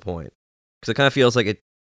right to the point. Because it kind of feels like it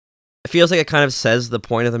feels like it kind of says the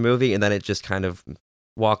point of the movie, and then it just kind of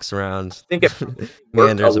walks around. I think it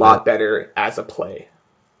worked a lot better as a play.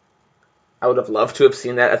 I would have loved to have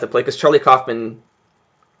seen that as a play, because Charlie Kaufman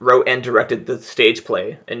wrote and directed the stage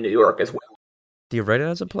play in New York as well. Do you write it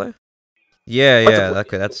as a play? Yeah,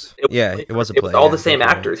 okay, it was a play. It was all the same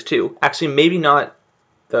actors, too. Actually, maybe not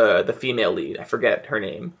the female lead. I forget her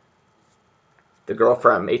name. The girl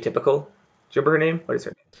from Atypical. Do you remember her name? What is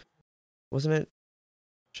her name? Wasn't it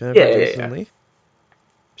Jennifer Jason Leigh?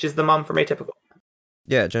 She's the mom from Atypical.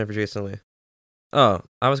 Yeah, Jennifer Jason Leigh. Oh,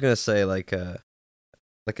 I was gonna say like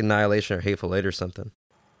Annihilation or Hateful Eight or something.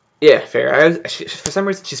 Yeah, fair. For some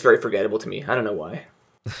reason, she's very forgettable to me. I don't know why.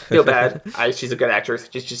 Feel bad. She's a good actress.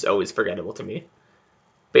 She's just always forgettable to me.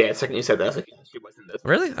 But yeah, the second you said that, I was like, yeah, she was in this.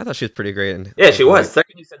 Really? I thought she was pretty great in Yeah, she Hateful was. Eight. The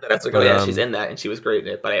second you said that, I was like, oh But yeah, she's in that, and she was great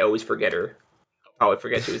in it. But I always forget her. I'll probably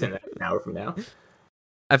forget she was in that an hour from now.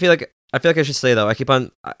 I feel like I should say though,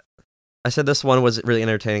 I said this one was really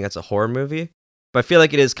entertaining as a horror movie, but I feel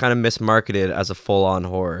like it is kind of mismarketed as a full-on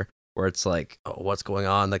horror, where it's like, oh, what's going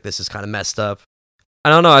on? Like, this is kind of messed up. I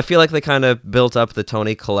don't know. I feel like they kind of built up the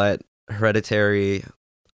Toni Collette Hereditary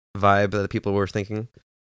vibe that people were thinking.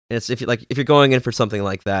 And it's if you're going in for something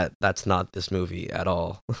like that, that's not this movie at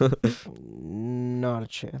all. Not a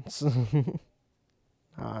chance.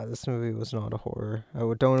 This movie was not a horror.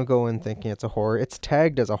 Don't go in thinking it's a horror. It's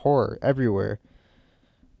tagged as a horror everywhere,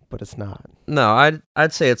 but it's not. No,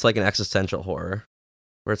 I'd say it's like an existential horror,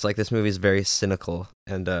 where it's like this movie is very cynical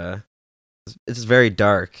and it's very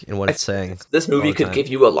dark in what it's saying. This movie could give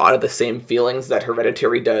you a lot of the same feelings that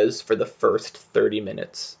Hereditary does for the first 30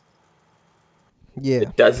 minutes. Yeah.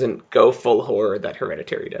 It doesn't go full horror that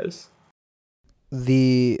Hereditary does.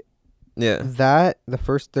 The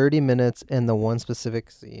first 30 minutes and the one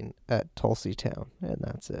specific scene at Tulsi Town, and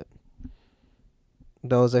that's it.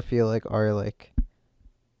 Those I feel like are like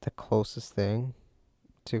the closest thing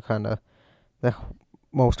to kind of the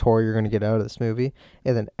most horror you're going to get out of this movie,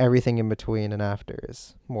 and then everything in between and after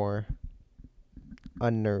is more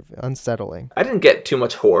unsettling. I didn't get too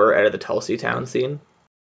much horror out of the Tulsi Town scene.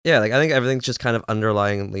 Yeah, like I think everything's just kind of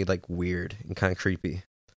underlyingly like weird and kind of creepy.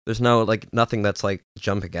 There's no like nothing that's like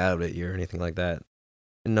jumping out at you or anything like that.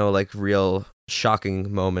 No like real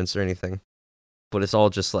shocking moments or anything. But it's all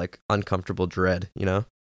just like uncomfortable dread, you know?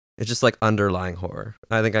 It's just like underlying horror.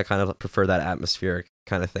 I think I kind of prefer that atmospheric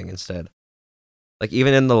kind of thing instead. Like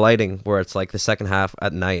even in the lighting where it's like the second half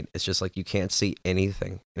at night, it's just like you can't see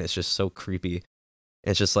anything and it's just so creepy. And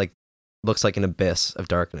it's just like looks like an abyss of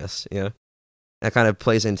darkness, you know? That kind of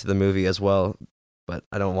plays into the movie as well, but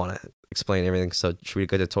I don't want to explain everything. So should we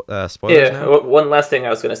go to spoilers now? Yeah, one last thing I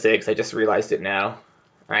was going to say, because I just realized it now.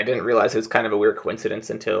 I didn't realize it was kind of a weird coincidence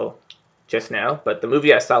until just now, but the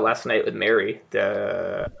movie I saw last night with Mary,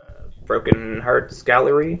 the Broken Hearts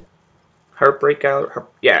Gallery? Heartbreak Gallery?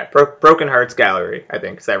 Broken Hearts Gallery, I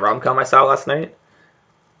think. It's that rom-com I saw last night.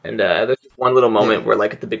 And there's one little moment where,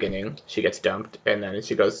 like, at the beginning, she gets dumped, and then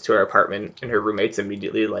she goes to her apartment, and her roommates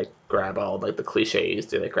immediately, like, grab all, like, the cliches.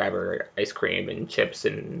 They, like, grab her ice cream and chips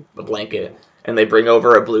and a blanket, and they bring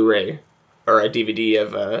over a Blu-ray or a DVD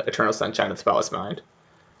of Eternal Sunshine of the Spotless Mind.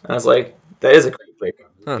 And I was like, that is a great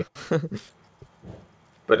breakup. Huh.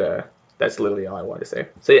 But that's literally all I wanted to say.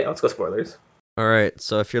 So yeah, let's go spoilers. All right,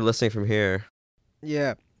 so if you're listening from here...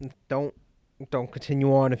 Yeah, don't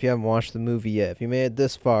continue on if you haven't watched the movie yet. If you made it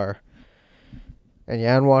this far and you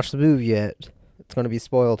haven't watched the movie yet, it's going to be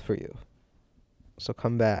spoiled for you. So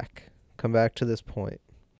come back. Come back to this point.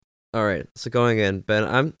 All right, so going in,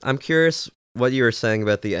 Ben, I'm curious what you were saying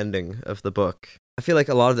about the ending of the book. I feel like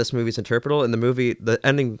a lot of this movie is interpretable, and the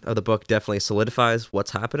ending of the book definitely solidifies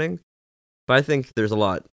what's happening. But I think there's a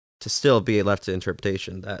lot to still be left to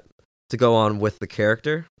interpretation, that to go on with the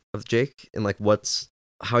character of Jake and like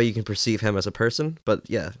how you can perceive him as a person. But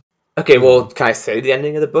yeah. Okay, well, can I say the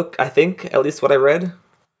ending of the book? I think at least what I read.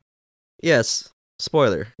 Yes,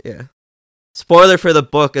 spoiler. Yeah, spoiler for the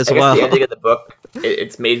book as well. The ending of the book,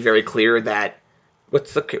 it's made very clear that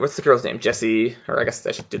what's the girl's name? Jessie, or I guess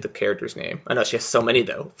I should do the character's name. I know she has so many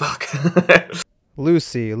though. Fuck.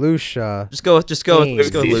 Lucia. Just go with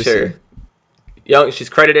Lucy. Sure. She's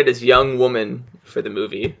credited as young woman for the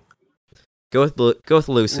movie. Go with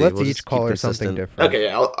Lucy. Let's each call her something different.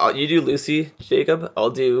 Okay, you do Lucy, Jacob. I'll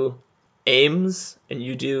do Ames, and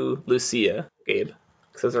you do Lucia, Gabe.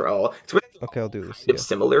 Because those are all. It's really okay, I'll do Lucia.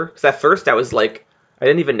 Similar. Because at first I was like, I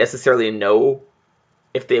didn't even necessarily know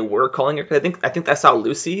if they were calling her. Cause I think I saw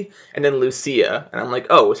Lucy and then Lucia, and I'm like,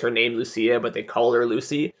 oh, is her name Lucia? But they call her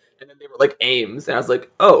Lucy, and then they were like Ames, and I was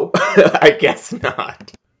like, oh, I guess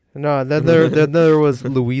not. No, then there was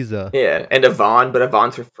Louisa. Yeah, and Yvonne, but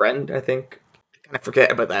Yvonne's her friend, I think. I kind of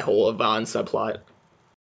forget about that whole Yvonne subplot.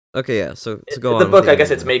 Okay, yeah, so go on. In the book, I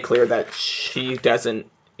guess it's made clear that she doesn't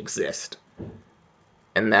exist.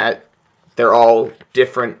 And that they're all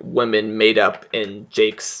different women made up in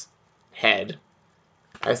Jake's head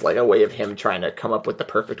as like a way of him trying to come up with the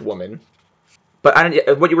perfect woman. But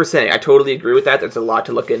what you were saying, I totally agree with that. There's a lot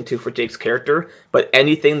to look into for Jake's character. But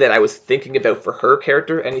anything that I was thinking about for her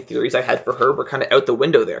character, any theories I had for her, were kind of out the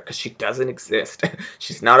window there because she doesn't exist.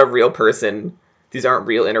 She's not a real person. These aren't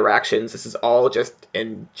real interactions. This is all just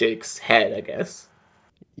in Jake's head, I guess.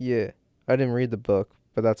 Yeah, I didn't read the book,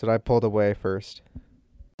 but that's what I pulled away first.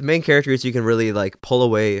 The main characters you can really like pull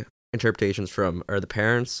away interpretations from are the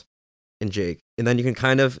parents in Jake, and then you can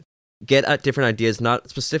kind of get at different ideas, not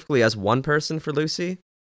specifically as one person for Lucy,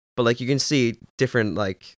 but like you can see different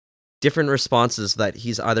responses that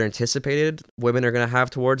he's either anticipated women are gonna have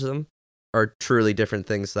towards him, or truly different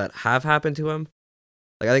things that have happened to him.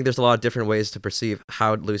 Like I think there's a lot of different ways to perceive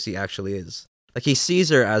how Lucy actually is. Like he sees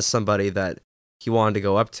her as somebody that he wanted to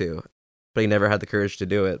go up to, but he never had the courage to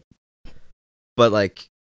do it. But like,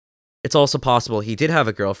 it's also possible he did have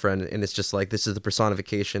a girlfriend, and it's just like this is the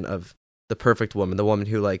personification of the perfect woman, the woman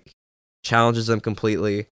who like challenges him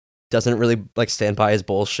completely, doesn't really like stand by his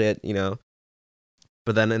bullshit, you know.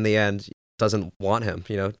 But then in the end, doesn't want him,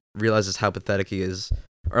 you know, realizes how pathetic he is,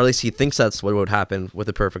 or at least he thinks that's what would happen with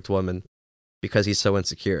a perfect woman, because he's so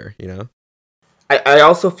insecure, you know. I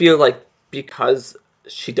also feel like because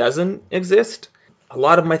she doesn't exist, a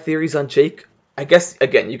lot of my theories on Jake, I guess,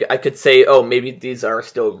 again, I could say, oh, maybe these are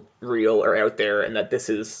still real or out there, and that this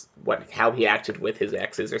is how he acted with his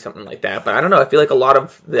exes or something like that. But I don't know. I feel like a lot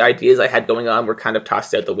of the ideas I had going on were kind of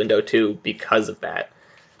tossed out the window, too, because of that.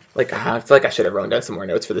 Like, I feel like I should have written down some more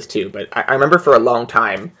notes for this, too. But I remember for a long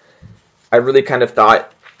time, I really kind of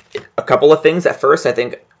thought a couple of things. At first, I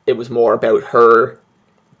think it was more about her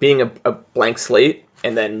being a blank slate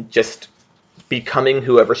and then just becoming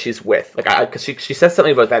whoever she's with. Like, because she says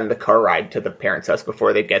something about that in the car ride to the parents' house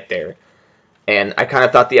before they get there. And I kind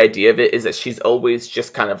of thought the idea of it is that she's always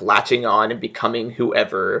just kind of latching on and becoming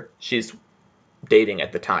whoever she's dating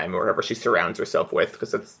at the time, or whoever she surrounds herself with,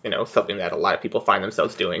 because it's, you know, something that a lot of people find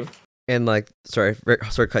themselves doing. And like, sorry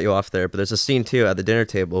to cut you off there, but there's a scene too at the dinner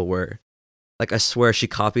table where, like, I swear she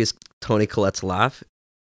copies Toni Collette's laugh,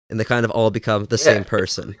 and they kind of all become the same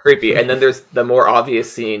person. Creepy. And then there's the more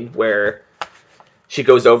obvious scene where she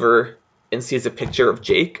goes over and sees a picture of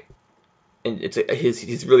Jake, and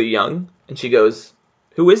he's really young, and she goes,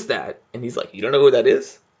 "Who is that?" And he's like, "You don't know who that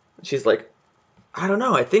is?" And she's like, "I don't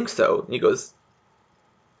know, I think so." And he goes,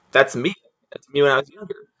 "That's me. That's me when I was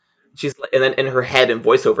younger." She's like, and then in her head and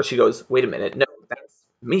voiceover, she goes, "Wait a minute, no, that's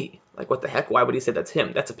me. Like, what the heck? Why would he say that's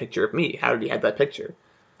him? That's a picture of me. How did he have that picture?"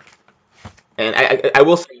 And I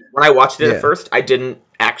will say, when I watched it at first, I didn't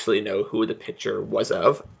actually know who the picture was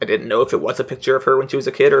of. I didn't know if it was a picture of her when she was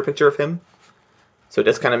a kid or a picture of him. So it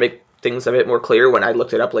does kind of make things a bit more clear when I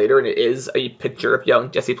looked it up later, and it is a picture of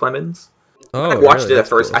young Jesse Plemons. Oh, when I watched really? it at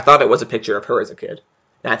first, cool. I thought it was a picture of her as a kid.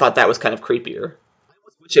 And I thought that was kind of creepier. I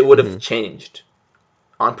almost wish it would have changed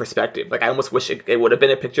on perspective. Like, I almost wish it would have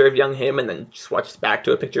been a picture of young him and then switched back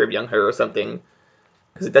to a picture of young her or something.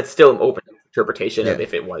 Because that's still an open interpretation of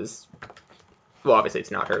if it was... Well, obviously it's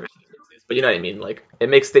not her, but you know what I mean? Like, it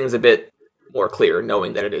makes things a bit more clear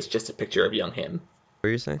knowing that it is just a picture of young him. What were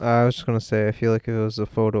you saying? I was just going to say, I feel like if it was a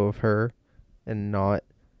photo of her and not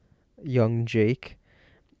young Jake,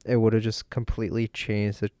 it would have just completely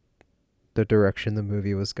changed the direction the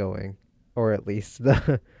movie was going. Or at least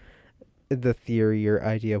the theory or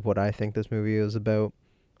idea of what I think this movie was about.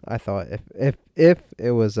 I thought if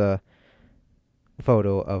it was a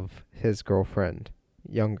photo of his girlfriend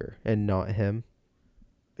younger and not him,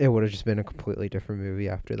 it would have just been a completely different movie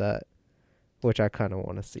after that, which I kind of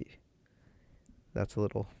want to see. That's a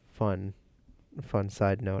little fun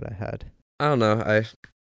side note I had. I don't know. I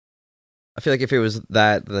feel like if it was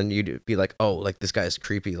that, then you'd be like, oh, like this guy's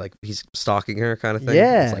creepy, like he's stalking her kind of thing.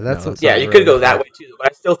 Yeah, like, that's no, what. Yeah, you could go that way too.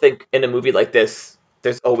 But I still think in a movie like this,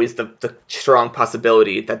 there's always the strong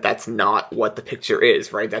possibility that that's not what the picture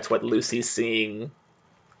is, right? That's what Lucy's seeing,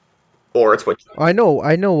 or it's what. I know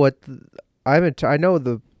what I know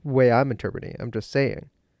the way I'm interpreting it. I'm just saying,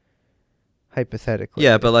 hypothetically.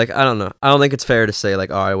 Yeah, but like I don't know. I don't think it's fair to say like,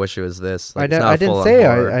 oh, I wish it was this. Like, I didn't say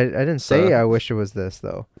I didn't say I wish it was this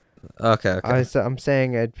though. Okay. I'm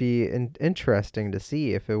saying it'd be interesting to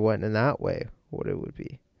see if it went in that way, what it would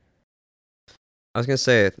be. I was gonna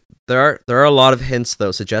say there are a lot of hints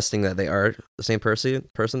though suggesting that they are the same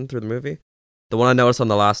person through the movie. The one I noticed on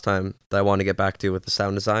the last time that I want to get back to with the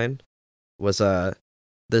sound design was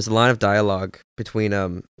there's a line of dialogue between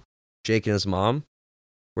Jake and his mom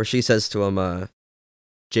where she says to him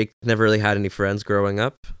Jake never really had any friends growing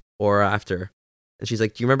up or after, and she's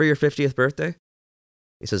like, "Do you remember your 50th birthday?"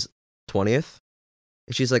 He says 20th,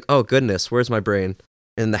 and she's like, "Oh goodness, where's my brain?"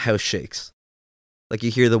 And the house shakes, like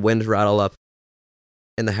you hear the wind rattle up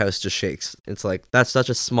and the house just shakes. It's like, that's such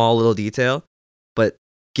a small little detail, but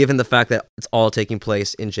given the fact that it's all taking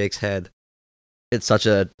place in Jake's head, it's such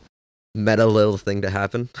a meta little thing to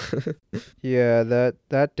happen. Yeah,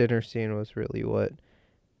 that dinner scene was really what,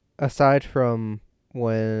 aside from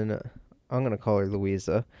when, I'm going to call her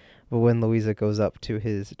Louisa, but when Louisa goes up to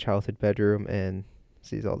his childhood bedroom and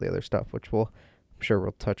sees all the other stuff, which I'm sure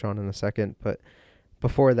we'll touch on in a second, but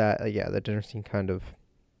before that, yeah, the dinner scene kind of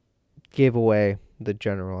gave away the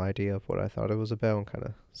general idea of what I thought it was about and kind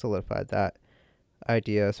of solidified that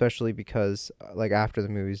idea, especially because like after the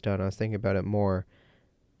movie's done, I was thinking about it more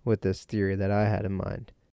with this theory that I had in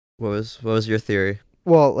mind. What was your theory?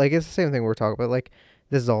 Well, like it's the same thing we're talking about. Like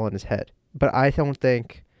this is all in his head, but I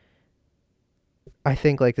think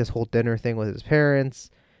like this whole dinner thing with his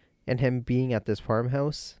parents and him being at this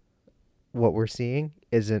farmhouse, what we're seeing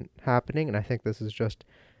isn't happening, and I think this is just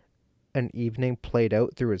an evening played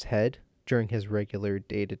out through his head during his regular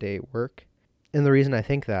day-to-day work. And the reason I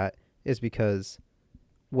think that is because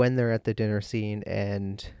when they're at the dinner scene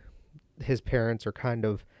and his parents are kind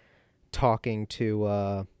of talking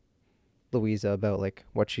to Louisa about like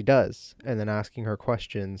what she does and then asking her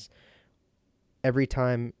questions, every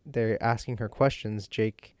time they're asking her questions,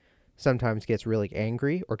 Jake sometimes gets really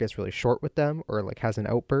angry or gets really short with them or like has an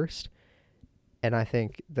outburst. And I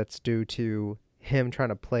think that's due to him trying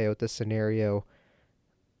to play out this scenario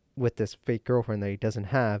with this fake girlfriend that he doesn't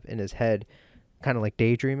have in his head, kind of like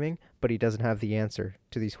daydreaming, but he doesn't have the answer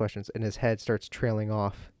to these questions, and his head starts trailing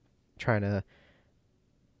off, trying to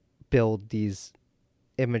build these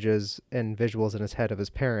images and visuals in his head of his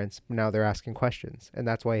parents. Now they're asking questions, and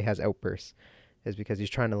that's why he has outbursts, is because he's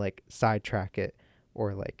trying to like sidetrack it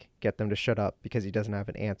or like get them to shut up because he doesn't have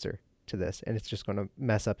an answer to this, and it's just going to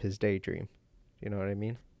mess up his daydream. You know what I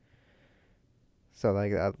mean? So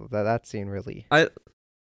like that scene really.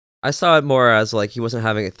 I saw it more as like he wasn't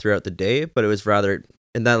having it throughout the day, but it was rather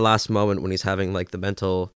in that last moment when he's having like the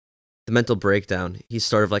mental breakdown. He's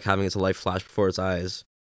sort of like having his life flash before his eyes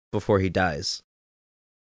before he dies,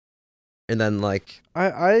 and then like he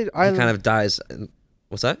kind of dies.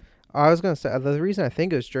 What's that? I was gonna say the reason I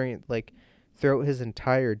think it was during like throughout his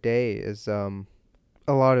entire day is a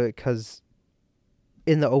lot of it because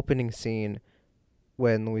in the opening scene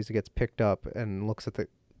when Louisa gets picked up and looks at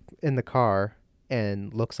in the car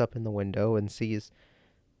and looks up in the window and sees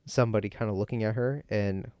somebody kind of looking at her,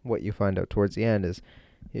 and what you find out towards the end is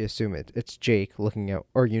you assume it's Jake looking out,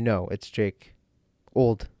 or it's Jake,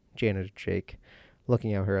 old janitor Jake,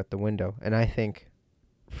 looking at her at the window. And I think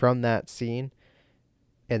from that scene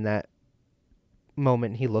and that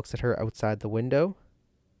moment he looks at her outside the window,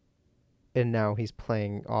 and now he's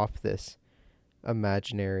playing off this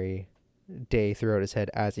imaginary day throughout his head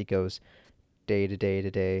as he goes day to day to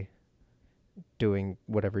day doing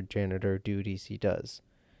whatever janitor duties he does.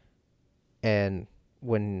 And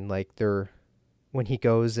when he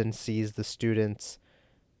goes and sees the students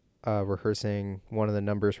rehearsing one of the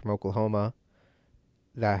numbers from Oklahoma,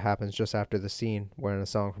 that happens just after the scene when a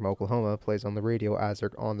song from Oklahoma plays on the radio as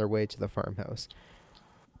they're on their way to the farmhouse.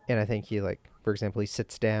 And I think he for example, he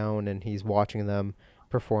sits down and he's watching them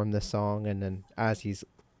perform this song, and then as he's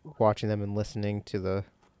watching them and listening to the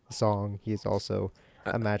song, he's also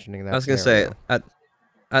imagining that. I was gonna say at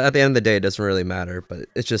the end of the day, it doesn't really matter, but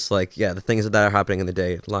it's just like the things that are happening in the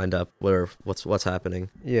day lined up with what's happening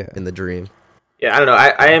in the dream. Yeah, I don't know.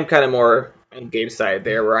 I am kind of more on Gabe's side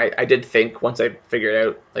there, where I did think once I figured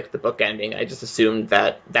out like the book ending, I just assumed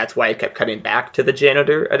that that's why I kept cutting back to the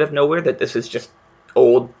janitor out of nowhere, that this is just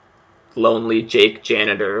old, lonely Jake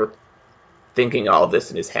janitor thinking all of this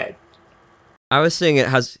in his head. I was seeing it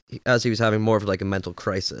as he was having more of like a mental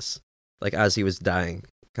crisis, like as he was dying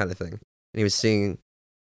kind of thing. And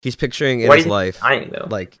he's picturing in his life, dying, though?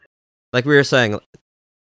 like we were saying,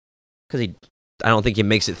 because I don't think he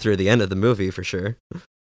makes it through the end of the movie for sure.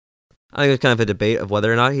 I think it's kind of a debate of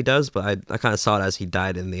whether or not he does, but I kind of saw it as he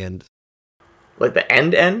died in the end. Like the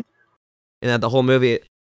end? And the whole movie,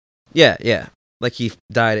 yeah. Like he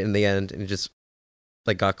died in the end and just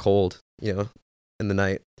like got cold, in the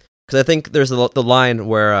night. Because I think there's the line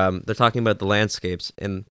where they're talking about the landscapes,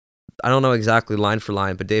 and I don't know exactly line for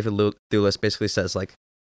line, but David Thewlis basically says like,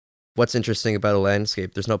 what's interesting about a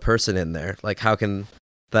landscape? There's no person in there. Like, how can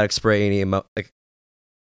that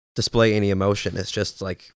display any emotion? It's just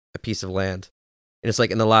like a piece of land. And it's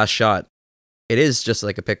like in the last shot, it is just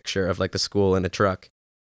like a picture of like the school and a truck,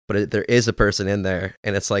 but there is a person in there,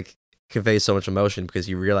 and it's like conveys so much emotion because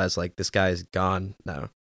you realize like this guy is gone now.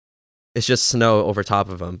 It's just snow over top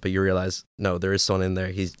of him, but you realize no, there is someone in there.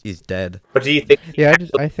 He's dead. But do you think?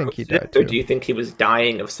 I think he died too. Or do you think he was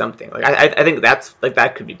dying of something? Like I think that's like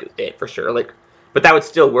that could be it for sure. Like, but that would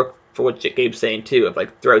still work for what Gabe's saying too. Of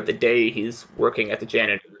like throughout the day he's working at the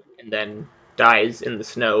janitor and then dies in the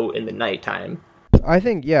snow in the nighttime. I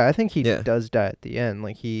think he does die at the end.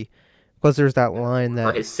 Like because there's that line that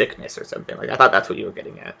or his sickness or something. Like I thought that's what you were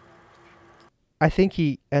getting at. I think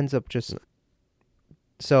he ends up just.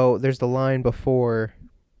 So there's the line before,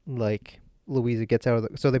 like Louisa gets out of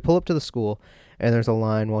the, so they pull up to the school, and there's a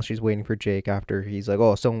line while she's waiting for Jake after he's like,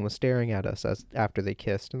 oh, someone was staring at us as after they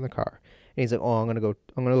kissed in the car. And he's like, oh, I'm gonna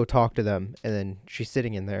go talk to them. And then she's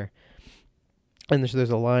sitting in there, and there's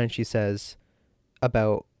a line she says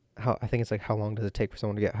about how, I think it's like, how long does it take for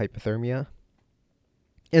someone to get hypothermia?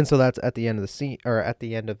 And so that's at the end of the scene, or at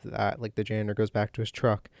the end of that, like the janitor goes back to his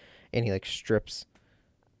truck, and he like strips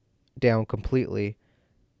down completely,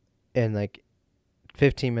 and like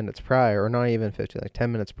 15 minutes prior, or not even 15, like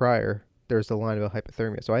 10 minutes prior, there's the line about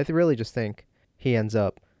hypothermia. So I really just think he ends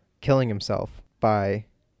up killing himself by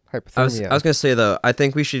hypothermia. I was going to say, though, I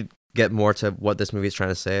think we should get more to what this movie is trying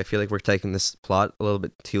to say. I feel like we're taking this plot a little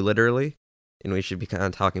bit too literally, and we should be kind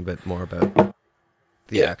of talking a bit more about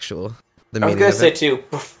the actual, the meaning of it. I was going to say, too,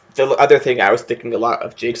 the other thing I was thinking a lot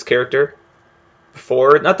of Jake's character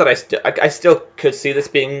before, not that I still could see this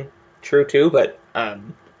being true, too, but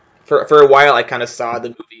for a while I kind of saw the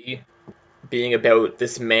movie being about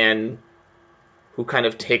this man who kind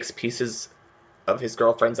of takes pieces of his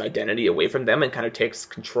girlfriend's identity away from them and kind of takes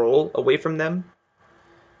control away from them,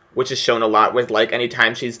 which is shown a lot with, like,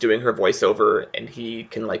 anytime she's doing her voiceover and he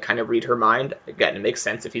can, like, kind of read her mind. Again, it makes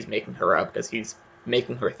sense if he's making her up because he's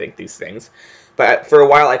making her think these things. But for a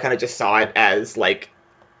while I kind of just saw it as, like,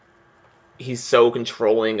 he's so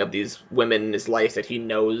controlling of these women in his life that he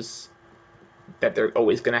knows that they're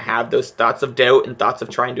always going to have those thoughts of doubt and thoughts of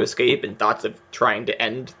trying to escape and thoughts of trying to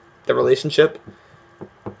end the relationship.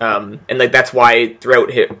 And like that's why throughout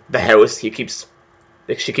the house she keeps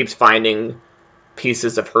finding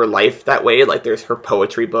pieces of her life that way. Like there's her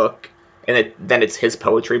poetry book, and then it's his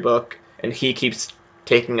poetry book, and he keeps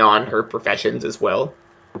taking on her professions as well.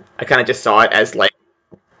 I kind of just saw it as like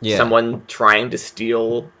someone trying to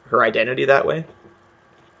steal her identity that way.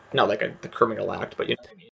 Not like the criminal act, but you know what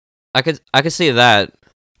I mean. I could see that.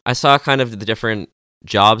 I saw kind of the different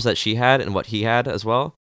jobs that she had and what he had as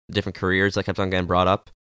well. Different careers that kept on getting brought up,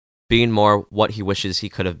 being more what he wishes he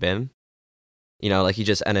could have been. You know, like he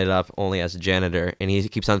just ended up only as a janitor, and he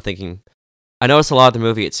keeps on thinking. I noticed a lot of the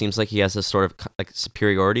movie. It seems like he has this sort of like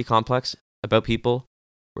superiority complex about people,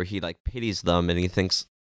 where he like pities them, and he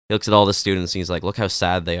looks at all the students, and he's like, "Look how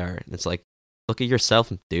sad they are." And it's like, look at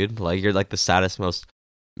yourself, dude. Like you're like the saddest, most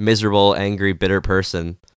miserable, angry, bitter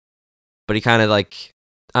person. But he kind of like,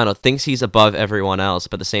 I don't know, thinks he's above everyone else,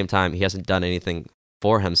 but at the same time, he hasn't done anything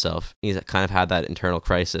for himself. He's kind of had that internal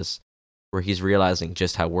crisis where he's realizing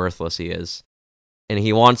just how worthless he is. And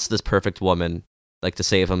he wants this perfect woman, like, to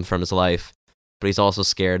save him from his life. But he's also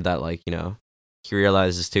scared that, like, you know, he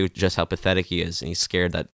realizes, too, just how pathetic he is. And he's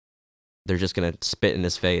scared that they're just going to spit in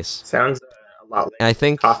his face. Sounds a lot like and I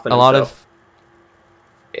think Kaufman a lot of...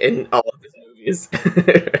 in all of his movies.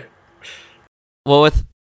 Well, with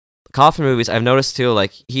Kaufman movies, I've noticed, too,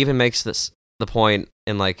 like, he even makes the point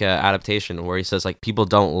in, like, adaptation where he says, like, people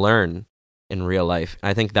don't learn in real life. And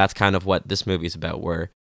I think that's kind of what this movie is about,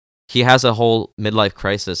 where he has a whole midlife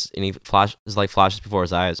crisis, and his life flashes before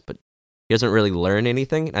his eyes, but he doesn't really learn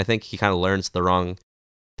anything. And I think he kind of learns the wrong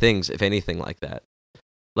things, if anything, like that.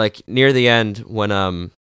 Like, near the end,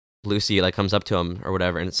 when Lucy, like, comes up to him or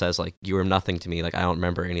whatever, and it says, like, you were nothing to me, like, I don't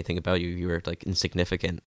remember anything about you, you were, like,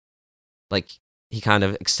 insignificant. Like, he kind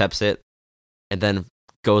of accepts it, and then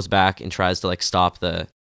goes back and tries to, like, stop the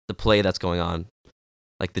play that's going on,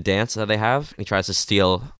 like the dance that they have, and he tries to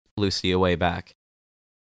steal Lucy away back,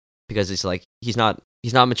 because it's like he's not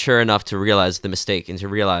mature enough to realize the mistake and to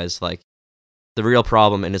realize, like, the real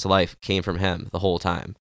problem in his life came from him the whole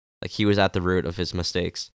time. Like, he was at the root of his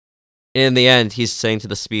mistakes. In the end, he's saying to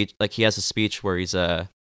the speech, like, he has a speech where he's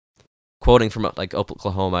quoting from, like,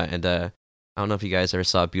 Oklahoma, and I don't know if you guys ever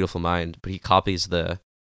saw Beautiful Mind, but he copies the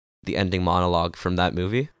ending monologue from that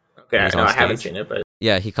movie. Okay, no, I haven't seen it, but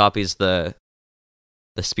yeah, he copies the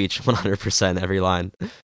speech 100%, every line.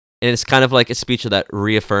 And it's kind of like a speech that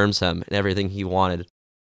reaffirms him and everything he wanted.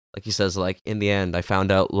 Like, he says, like, in the end, I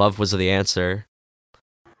found out love was the answer.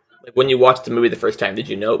 Like, when you watched the movie the first time, did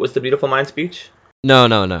you know it was the Beautiful Mind speech? No.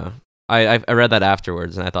 I read that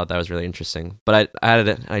afterwards, and I thought that was really interesting. But I had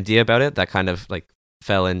an idea about it that kind of, like,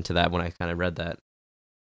 fell into that when I kind of read that.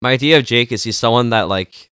 My idea of Jake is he's someone that,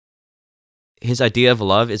 like, his idea of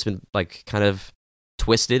love has been, like, kind of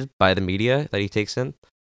twisted by the media that he takes in.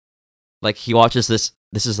 Like, he watches this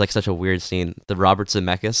is, like, such a weird scene, the Robert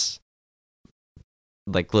Zemeckis,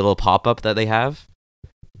 like, little pop-up that they have.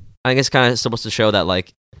 I think it's kind of supposed to show that,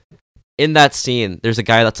 like, in that scene, there's a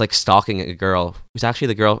guy that's, like, stalking a girl, who's actually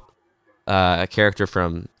the girl, a character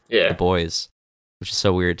from The Boys, which is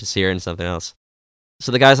so weird to see her in something else.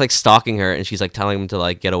 So the guy's, like, stalking her, and she's, like, telling him to,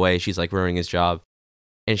 like, get away. She's, like, ruining his job.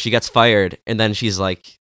 And she gets fired, and then she's,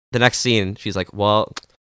 like, the next scene, she's like, well,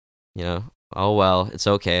 you know, oh well, it's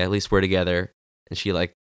okay. At least we're together. And she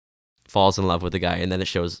like falls in love with the guy, and then it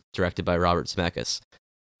shows directed by Robert Zemeckis,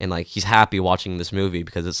 and like he's happy watching this movie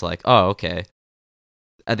because it's like, oh okay.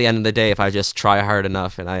 At the end of the day, if I just try hard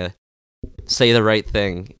enough and I say the right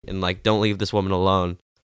thing and like don't leave this woman alone,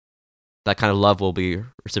 that kind of love will be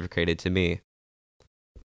reciprocated to me.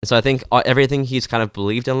 And so I think everything he's kind of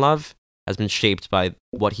believed in love has been shaped by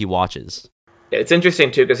what he watches. Yeah, it's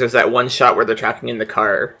interesting too because there's that one shot where they're tracking in the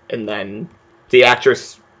car, and then the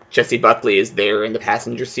actress Jessie Buckley is there in the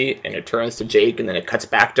passenger seat, and it turns to Jake, and then it cuts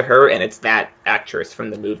back to her, and it's that actress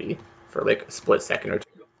from the movie for like a split second or two.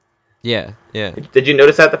 Yeah. Did you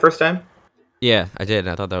notice that the first time? Yeah, I did, and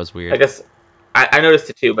I thought that was weird. I guess I noticed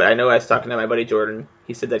it too, but I know I was talking to my buddy Jordan.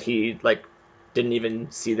 He said that he like didn't even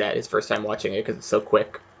see that his first time watching it because it's so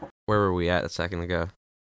quick. Where were we at a second ago?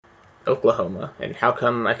 Oklahoma, and how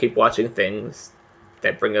come I keep watching things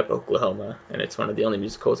that bring up Oklahoma, and it's one of the only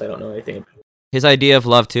musicals I don't know anything about. His idea of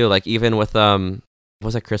love too, like even with what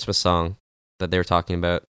was that Christmas song that they were talking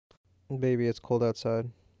about? Baby, it's cold outside.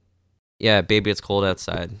 Yeah, Baby It's Cold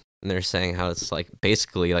Outside. And they're saying how it's like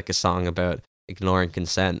basically like a song about ignoring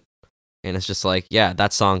consent. And it's just like, yeah,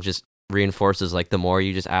 that song just reinforces like the more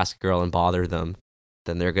you just ask a girl and bother them,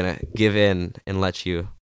 then they're gonna give in and let you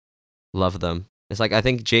love them. It's like I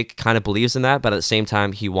think Jake kind of believes in that, but at the same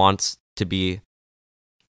time he wants to be,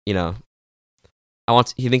 you know,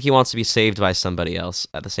 he wants to be saved by somebody else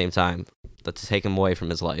at the same time, to take him away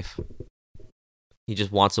from his life. He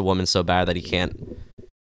just wants a woman so bad that he can't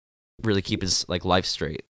really keep his like life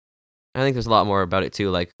straight. I think there's a lot more about it too,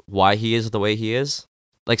 like why he is the way he is.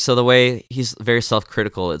 Like so the way he's very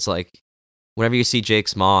self-critical, it's like whenever you see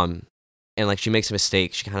Jake's mom and like she makes a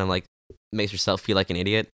mistake, she kind of like makes herself feel like an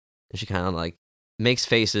idiot, and she kind of like makes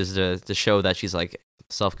faces to show that she's like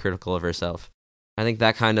self-critical of herself. I think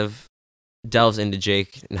that kind of delves into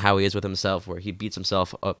Jake and how he is with himself, where he beats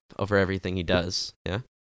himself up over everything he does. Yeah.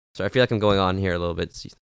 So I feel like I'm going on here a little bit.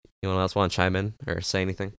 Anyone else want to chime in or say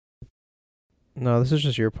anything? No, this is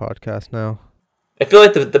just your podcast now. I feel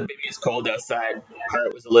like the Baby Is Cold Outside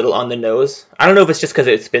part was a little on the nose. I don't know if it's just because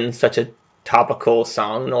it's been such a topical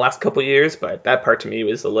song in the last couple of years, but that part to me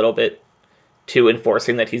was a little bit too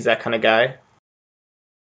enforcing that he's that kind of guy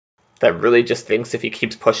that really just thinks if he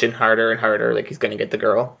keeps pushing harder and harder, like he's gonna get the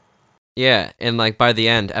girl. Yeah, and like by the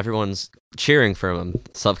end, everyone's cheering for him,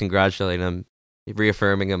 self-congratulating him,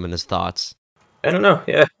 reaffirming him in his thoughts. I don't know.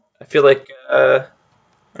 Yeah, I feel like I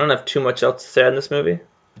don't have too much else to say on this movie.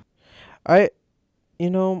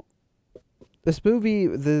 This movie,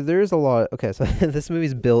 there's a lot. Okay, so this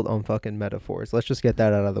movie's built on fucking metaphors. Let's just get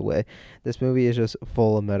that out of the way. This movie is just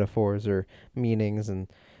full of metaphors or meanings and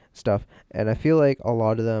stuff. And I feel like a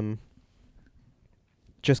lot of them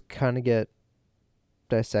just kind of get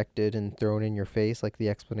dissected and thrown in your face, like the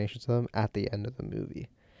explanations of them, at the end of the movie.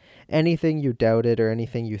 Anything you doubted or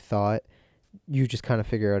anything you thought, you just kind of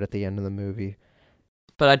figure out at the end of the movie.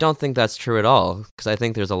 But I don't think that's true at all, because I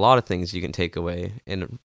think there's a lot of things you can take away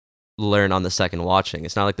and learn on the second watching.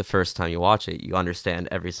 It's not like the first time you watch it, you understand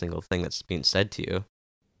every single thing that's being said to you.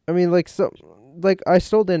 I mean, I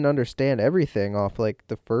still didn't understand everything off, like,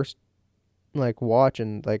 the first, like, watch,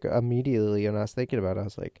 and, like, immediately when I was thinking about it, I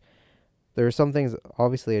was like, there were some things,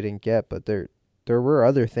 obviously, I didn't get, but there were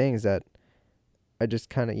other things that I just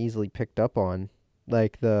kind of easily picked up on,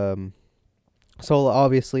 like, so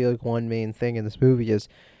obviously, like, one main thing in this movie is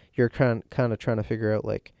you're kind of trying to figure out,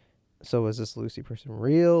 like, so is this Lucy person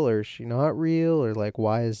real, or is she not real, or like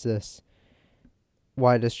why does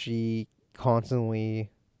she constantly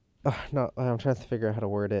no, I'm trying to figure out how to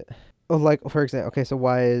word it. Oh, like, for example, okay, so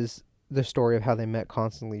why is the story of how they met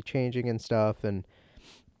constantly changing and stuff, and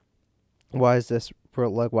why is this,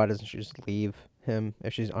 like, why doesn't she just leave him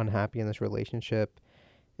if she's unhappy in this relationship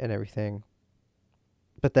and everything?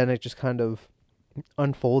 But then it just kind of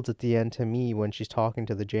unfolds at the end to me when she's talking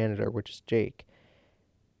to the janitor, which is Jake,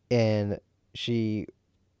 and she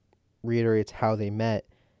reiterates how they met,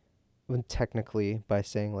 when technically by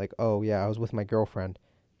saying, like, oh yeah, I was with my girlfriend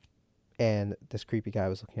and this creepy guy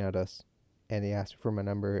was looking at us and he asked for my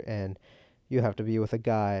number, and you have to be with a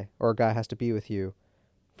guy, or a guy has to be with you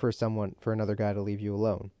for another guy to leave you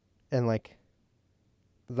alone. And like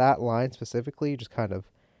that line specifically just kind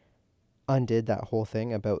of undid that whole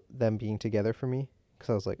thing about them being together for me, because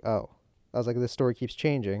I was like, this story keeps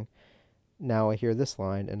changing. Now I hear this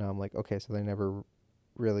line, and I'm like, okay, so they never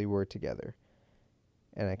really were together.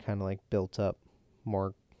 And I kind of, like, built up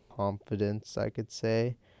more confidence, I could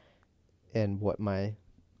say, in what my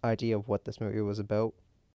idea of what this movie was about.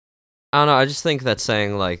 I don't know, I just think that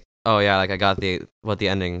saying, like, oh yeah, like I got what the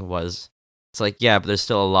ending was, it's like, yeah, but there's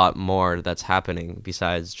still a lot more that's happening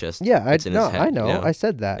besides just Yeah, it's in his head. I know. You know? I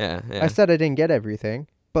said that. Yeah, I yeah. said I didn't get everything,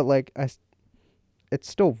 but like it's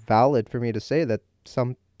still valid for me to say that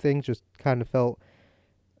some things just kind of felt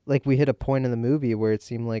like we hit a point in the movie where it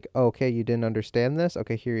seemed like, oh, okay, you didn't understand this.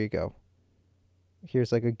 Okay, here you go.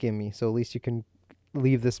 Here's like a gimme. So at least you can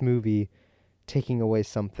leave this movie taking away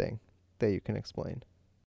something that you can explain.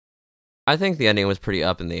 I think the ending was pretty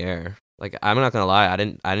up in the air. Like, I'm not gonna lie,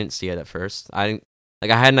 I didn't see it at first. I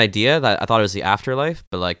had an idea that I thought it was the afterlife,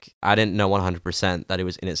 but like I didn't know 100% that it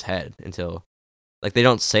was in his head until, like, they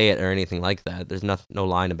don't say it or anything like that. There's no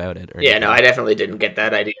line about it. Or Yeah, anything. no, I definitely didn't get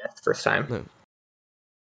that idea the first time. No.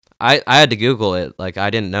 I had to Google it. Like,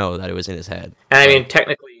 I didn't know that it was in his head. And I Like, mean,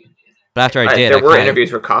 technically, but after I did, there were kinda-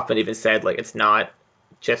 interviews where Kaufman even said like it's not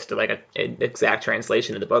just like an exact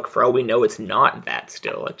translation of the book. For all we know, it's not that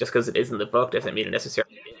still. Like just because it is in the book doesn't mean it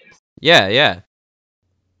necessarily is. Yeah, yeah.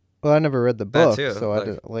 Well, I never read the That book, too, so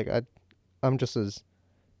like- I'm just as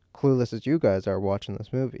clueless as you guys are watching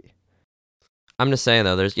this movie. I'm just saying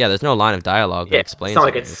though, there's no line of dialogue that Yeah, explains it's not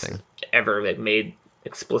like anything. it's ever like made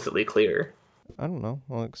explicitly clear. I don't know.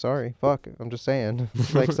 Like, sorry, fuck. I'm just saying.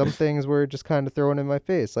 Like some things were just kind of thrown in my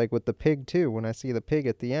face. Like with the pig too. When I see the pig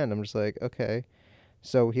at the end, I'm just like, okay.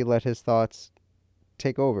 So he let his thoughts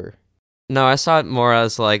take over. No, I saw it more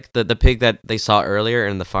as like the pig that they saw earlier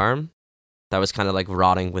in the farm, that was kind of like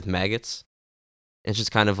rotting with maggots. It's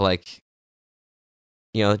just kind of like,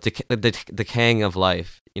 you know, the decaying of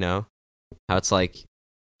life. You know, how it's like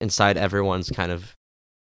inside everyone's kind of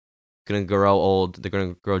gonna grow old. They're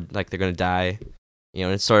gonna grow like they're gonna die. You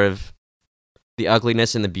know, it's sort of the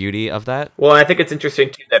ugliness and the beauty of that. Well, I think it's interesting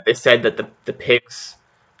too that they said that the pigs,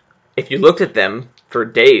 if you looked at them for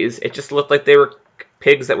days, it just looked like they were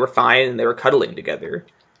pigs that were fine and they were cuddling together.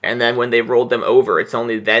 And then when they rolled them over, it's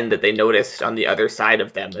only then that they noticed on the other side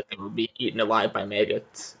of them that they were being eaten alive by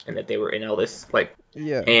maggots and that they were in all this like.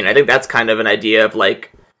 Yeah. And I think that's kind of an idea of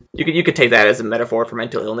like you could take that as a metaphor for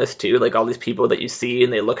mental illness too. Like all these people that you see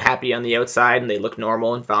and they look happy on the outside and they look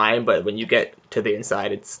normal and fine, but when you get to the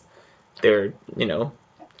inside, they're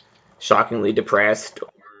shockingly depressed.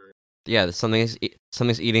 Yeah, something's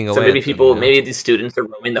eating away. So maybe at them, people, you know? maybe these students are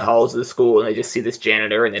roaming the halls of the school and they just see this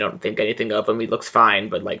janitor and they don't think anything of him. He looks fine,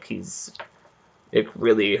 but like he's like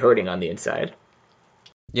really hurting on the inside.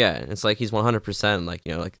 Yeah, it's like he's 100% like,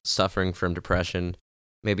 you know, like suffering from depression,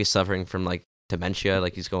 maybe suffering from like dementia,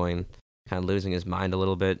 like he's going kind of losing his mind a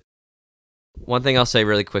little bit. One thing I'll say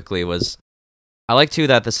really quickly was I like too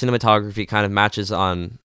that the cinematography kind of matches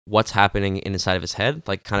on what's happening inside of his head,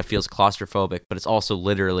 like kind of feels claustrophobic, but it's also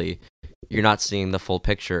literally you're not seeing the full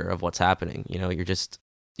picture of what's happening. You know,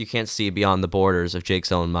 you can't see beyond the borders of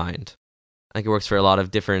Jake's own mind. I think it works for a lot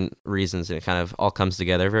of different reasons and it kind of all comes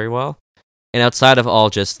together very well. And outside of all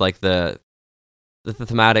just like the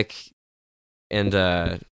thematic and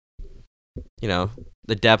you know,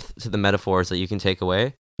 the depth to the metaphors that you can take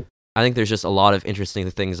away, I think there's just a lot of interesting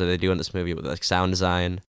things that they do in this movie with like sound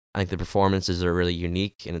design. I think the performances are really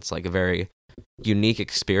unique and it's like a very unique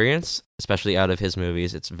experience, especially out of his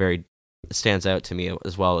movies. It stands out to me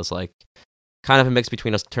as well as like kind of a mix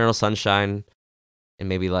between Eternal Sunshine and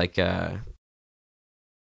maybe like I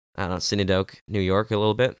don't know, Cinedoke, New York a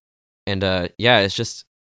little bit. And yeah, it's just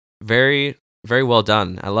very, very well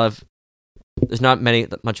done. I love. There's not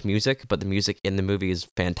much music, but the music in the movie is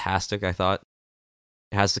fantastic. I thought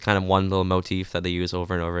it has the kind of one little motif that they use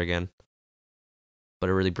over and over again, but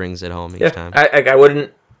it really brings it home each time. I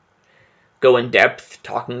wouldn't go in depth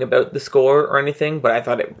talking about the score or anything, but I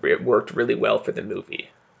thought it worked really well for the movie.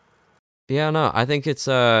 Yeah, no, I think it's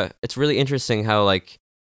really interesting how like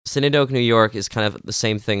Cinedoke, New York is kind of the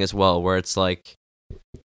same thing as well, where it's like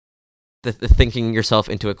the thinking yourself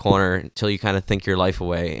into a corner until you kind of think your life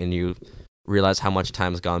away and you realize how much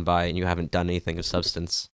time has gone by and you haven't done anything of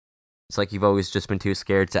substance. It's like you've always just been too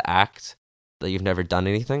scared to act, that you've never done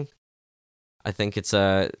anything. I think it's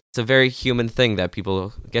a very human thing that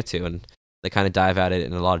people get to, and they kind of dive at it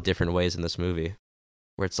in a lot of different ways in this movie,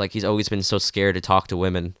 where it's like he's always been so scared to talk to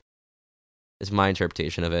women, is my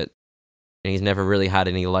interpretation of it, and he's never really had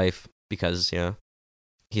any life because, you know,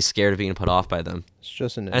 he's scared of being put off by them. It's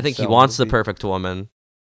just an. I think he incel wants the movie. perfect woman.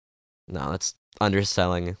 No, that's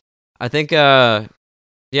underselling. I think, yeah,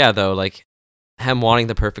 though, like, him wanting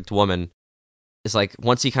the perfect woman is like,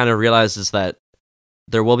 once he kind of realizes that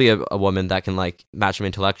there will be a woman that can, like, match him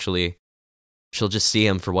intellectually, she'll just see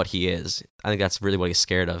him for what he is. I think that's really what he's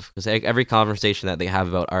scared of. Because every conversation that they have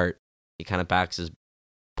about art, he kind of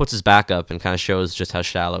puts his back up and kind of shows just how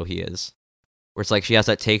shallow he is. Where it's like she has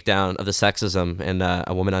that takedown of the sexism and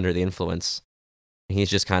a woman under the influence. And he's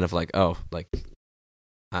just kind of like, oh, like,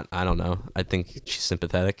 I don't know. I think she's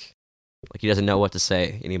sympathetic. Like he doesn't know what to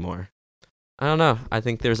say anymore. I don't know. I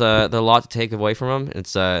think there's a lot to take away from him.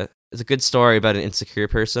 It's a good story about an insecure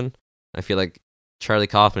person. I feel like Charlie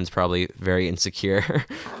Kaufman's probably very insecure.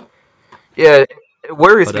 Yeah, it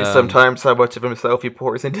worries But me sometimes how much of himself he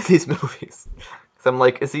pours into these movies. Cause I'm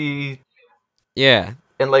like, is he? yeah,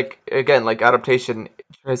 And like again, like adaptation,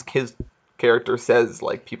 his character says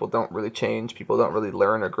like people don't really change, people don't really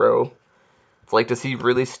learn or grow. It's like, does he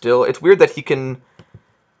really still? It's weird that he can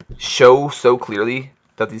show so clearly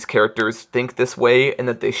that these characters think this way and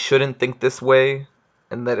that they shouldn't think this way,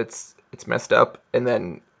 and that it's messed up, and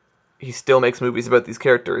then he still makes movies about these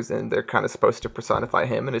characters and they're kind of supposed to personify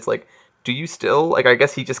him, and it's like, do you still like? I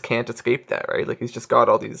guess he just can't escape that, right? Like he's just got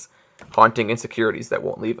all these haunting insecurities that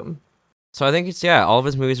won't leave him. so I think it's all of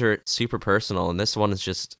his movies are super personal, and this one is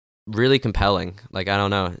just really compelling. Like I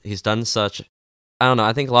don't know, he's done such. I don't know.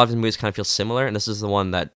 I think a lot of his movies kind of feel similar, and this is the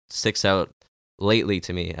one that sticks out lately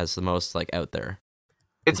to me as the most like out there.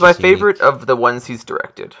 It's It's my just unique. favorite of the ones he's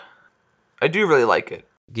directed. I do really like it.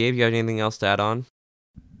 Gabe, you got anything else to add on?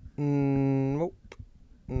 Nope.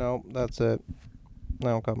 No, that's it. I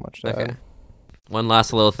don't got much to Okay. add. One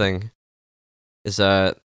last little thing is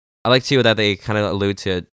I like too that they kind of allude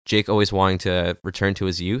to Jake always wanting to return to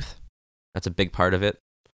his youth. That's a big part of it.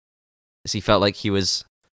 Is he felt like he was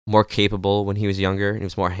more capable when he was younger and he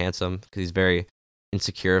was more handsome because he's very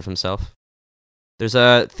insecure of himself. There's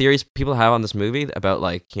theories people have on this movie about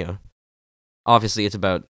like, obviously it's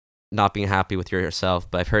about not being happy with yourself,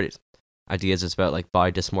 but I've heard ideas it's about like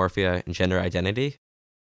body dysmorphia and gender identity.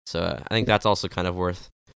 So I think that's also kind of worth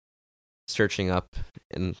searching up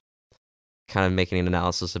and kind of making an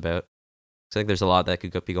analysis about. So I think there's a lot that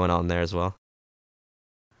could be going on there as well.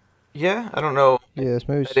 Yeah, I don't know. Yeah, this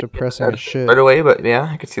movie's I didn't get depressing that as shit. right away, but yeah,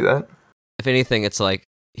 I could see that. If anything, it's like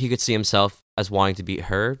he could see himself as wanting to beat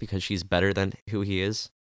her because she's better than who he is,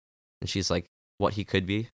 and she's like what he could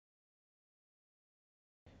be.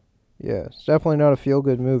 Yeah, it's definitely not a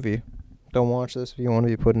feel-good movie. Don't watch this if you want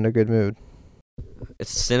to be put in a good mood.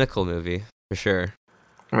 It's a cynical movie for sure.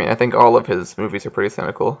 I mean, I think all of his movies are pretty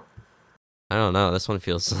cynical. I don't know. This one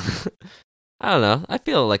feels. I don't know. I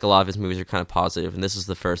feel like a lot of his movies are kind of positive, and this is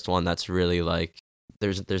the first one that's really like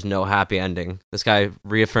there's no happy ending. This guy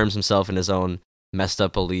reaffirms himself in his own messed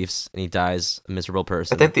up beliefs, and he dies a miserable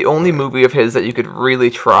person. I think the only movie of his that you could really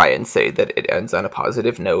try and say that it ends on a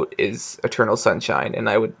positive note is Eternal Sunshine, and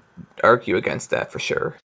I would argue against that for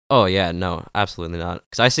sure. Oh yeah, no, absolutely not.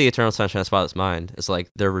 Because I see Eternal Sunshine of the Spotless Mind. It's like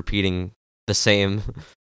they're repeating the same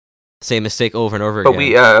mistake over and over But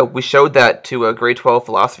again. we showed that to a grade 12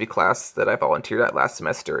 philosophy class that I volunteered at last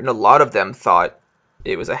semester, and a lot of them thought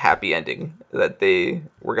it was a happy ending, that they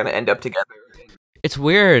were going to end up together. It's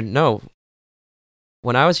weird. No.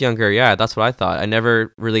 When I was younger, yeah, that's what I thought. I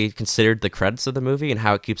never really considered the credits of the movie and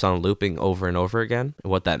how it keeps on looping over and over again and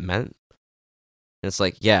what that meant. And it's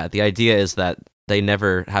like, yeah, the idea is that they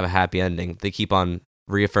never have a happy ending. They keep on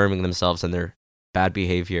reaffirming themselves in their bad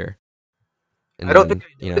behavior. And I don't then,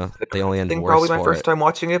 think I noticed the they only end thing worse probably my for first it. time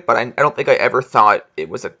watching it, but I don't think I ever thought it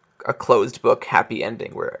was a closed book happy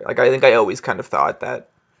ending. Where like I think I always kind of thought that,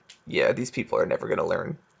 yeah, these people are never going to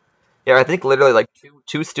learn. Yeah, I think literally like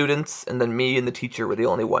two students and then me and the teacher were the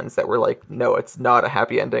only ones that were like, no, it's not a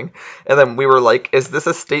happy ending. And then we were like, is this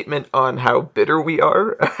a statement on how bitter we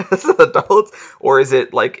are as adults, or is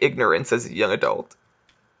it like ignorance as a young adult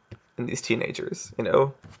in these teenagers?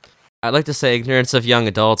 I'd like to say ignorance of young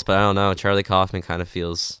adults, but I don't know. Charlie Kaufman kind of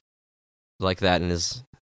feels like that in his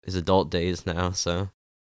adult days now, so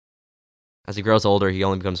as he grows older, he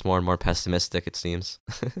only becomes more and more pessimistic, it seems.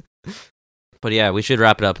 But yeah, we should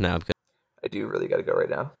wrap it up now because I do really got to go right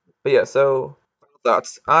now. But yeah, so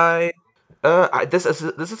thoughts. This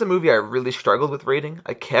is a movie I really struggled with rating.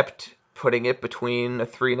 I kept putting it between a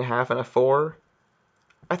 3.5 and a 4.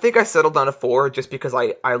 I think I settled on a 4 just because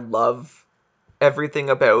I love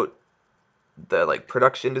everything about the like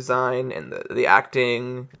production design and the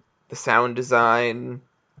acting, the sound design,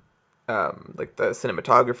 like the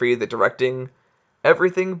cinematography, the directing,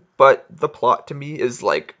 everything. But the plot to me is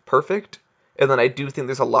like perfect, and then I do think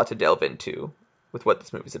there's a lot to delve into with what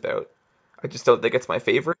this movie's about. I just don't think it's my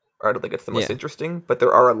favorite, or I don't think it's the most yeah. interesting, but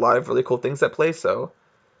there are a lot of really cool things at play, so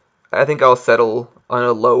I think I'll settle on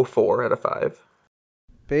a low 4 out of 5.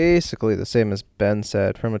 Basically the same as Ben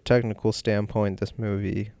said. From a technical standpoint, this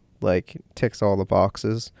movie like ticks all the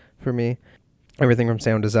boxes for me. Everything from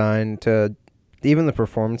sound design to even the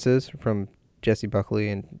performances from Jesse Buckley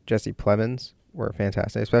and Jesse Plemons were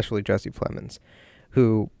fantastic, especially Jesse Plemons,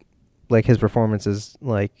 who like his performance is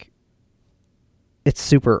like it's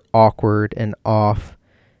super awkward and off,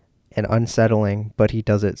 and unsettling, but he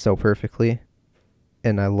does it so perfectly,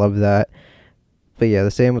 and I love that. But yeah,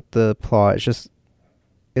 the same with the plot.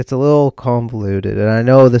 It's a little convoluted, and I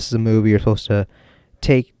know this is a movie you're supposed to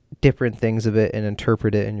take different things of it and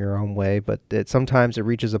interpret it in your own way, but sometimes it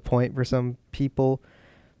reaches a point for some people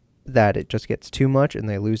that it just gets too much and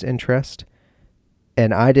they lose interest.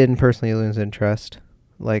 And I didn't personally lose interest,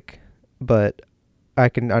 but I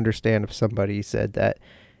can understand if somebody said that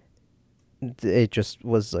it just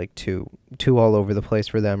was like too all over the place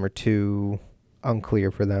for them, or too unclear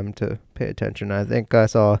for them to pay attention. I think I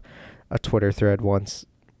saw a Twitter thread once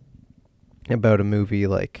about a movie,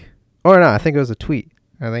 I think it was a tweet.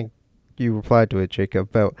 I think you replied to it, Jacob,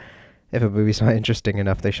 about if a movie's not interesting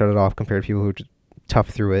enough, they shut it off, compared to people who just tough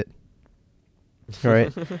through it.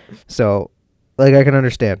 Right? So, I can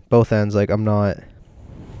understand both ends. I'm not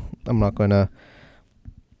gonna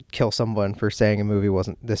kill someone for saying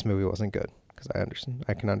this movie wasn't good, because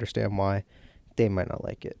I can understand why they might not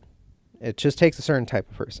like it. It just takes a certain type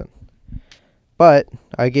of person. But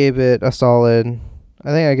I gave it a solid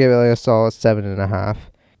 7.5.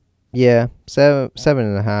 Yeah,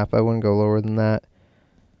 7.5. I wouldn't go lower than that.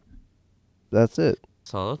 That's it.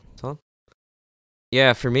 Solid.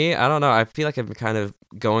 Yeah, for me, I don't know. I feel like I've been kind of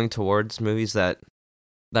going towards movies that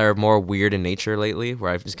are more weird in nature lately,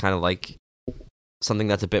 where I just kind of like something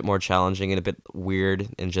that's a bit more challenging and a bit weird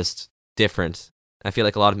and just different. I feel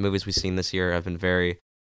like a lot of movies we've seen this year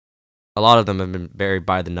a lot of them have been very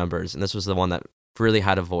by the numbers, and this was the one that really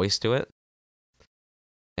had a voice to it.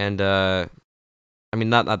 And I mean,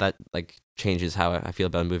 not that changes how I feel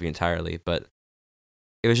about a movie entirely, but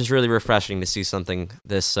it was just really refreshing to see something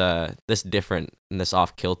this different and this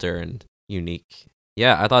off kilter and unique.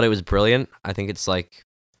 Yeah, I thought it was brilliant. I think it's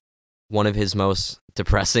one of his most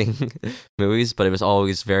depressing movies, but it was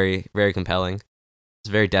always very, very compelling.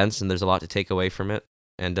 It's very dense, and there's a lot to take away from it.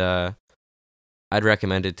 And I'd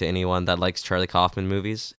recommend it to anyone that likes Charlie Kaufman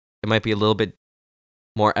movies. It might be a little bit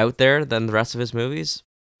more out there than the rest of his movies,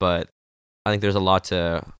 but I think there's a lot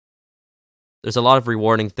of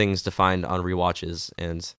rewarding things to find on rewatches.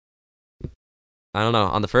 And I don't know,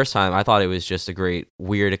 on the first time, I thought it was just a great,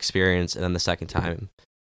 weird experience. And then the second time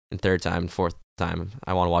and third time and fourth time,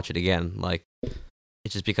 I want to watch it again. It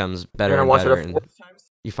just becomes better and better. And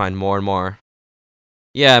you find more and more.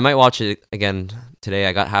 Yeah, I might watch it again today.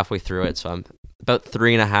 I got halfway through it, so I'm about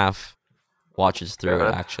 3.5 watches through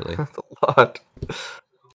it, actually. That's a lot.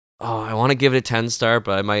 Oh, I want to give it a 10-star,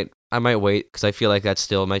 but I might wait, because I feel like that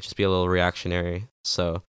still might just be a little reactionary.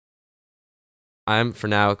 So I'm, for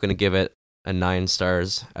now, going to give it a 9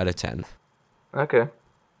 stars out of 10. Okay.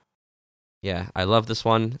 Yeah, I love this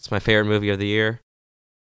one. It's my favorite movie of the year.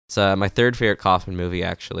 It's my third favorite Kaufman movie,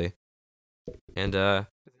 actually. And yeah,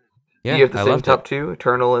 you have the I same loved top it. two,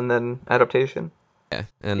 Eternal and then Adaptation? Yeah,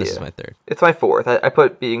 and this is my third. It's my fourth. I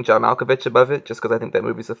put Being John Malkovich above it, just because I think that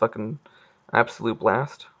movie's a fucking absolute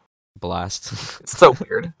blast. It's so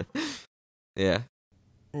weird. Yeah.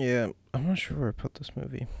 Yeah, I'm not sure where I put this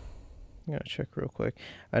movie. I'm gonna check real quick.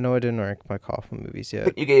 I know I didn't rank my Kaufman movies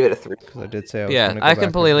yet. You gave it a 3. Because I did say I was Yeah, gonna go I back and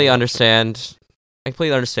completely rewatch it. understand. I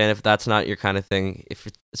completely understand if that's not your kind of thing. If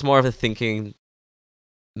it's more of a thinking,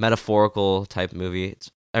 metaphorical type movie.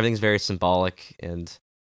 Everything's very symbolic, and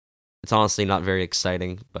it's honestly not very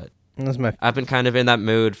exciting. But I've been kind of in that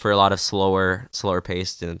mood for a lot of slower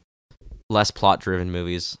paced and less plot driven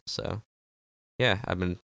movies. So yeah, I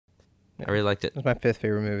really liked it. It's my 5th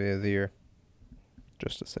favorite movie of the year.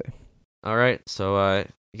 Just to say. All right, so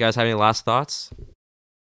you guys have any last thoughts?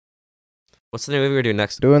 What's the new movie we're doing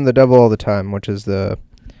next? Doing The Devil All the Time, which is the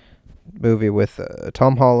movie with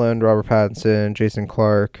Tom Holland, Robert Pattinson, Jason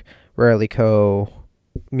Clarke, Riley Coe,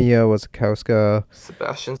 Mia Wasikowska.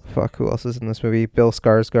 Sebastian. Fuck, who else is in this movie? Bill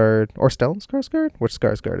Skarsgård. Or Stellan Skarsgård? Which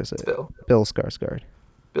Skarsgård is it? Bill Skarsgård.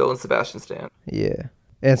 Bill and Sebastian Stan. Yeah.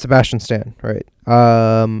 And Sebastian Stan, right.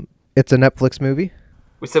 It's a Netflix movie.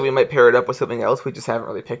 We said we might pair it up with something else. We just haven't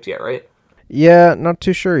really picked yet, right? Yeah, not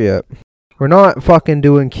too sure yet. We're not fucking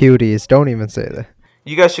doing cuties. Don't even say that.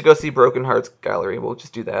 You guys should go see Broken Hearts Gallery. We'll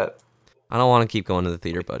just do that. I don't want to keep going to the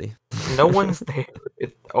theater, buddy. No one's there.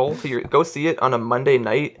 It's all theater. Go see it on a Monday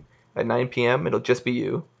night at 9 p.m. It'll just be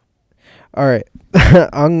you. All right.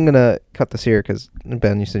 I'm going to cut this here because,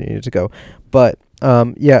 Ben, you said you needed to go. But,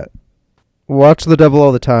 yeah. Watch The Devil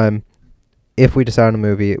All the Time. If we decide on a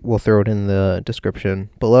movie, we'll throw it in the description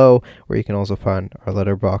below, where you can also find our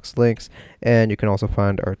Letterboxd links. And you can also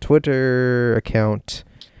find our Twitter account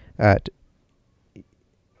at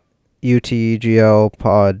UTGL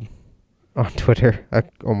Pod on Twitter. I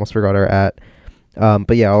almost forgot our at.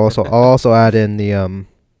 But yeah, I'll also add in the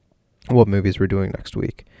what movies we're doing next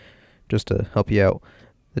week, just to help you out.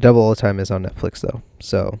 The Double All the Time is on Netflix though,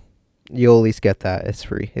 so you'll at least get that. It's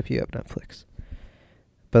free if you have Netflix.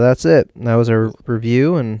 But that's it. That was our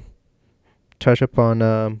review and touch up on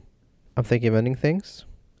I'm thinking of ending things.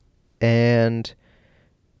 And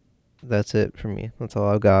that's it for me. That's all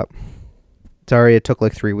I've got. Sorry it took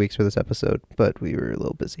like 3 weeks for this episode, but we were a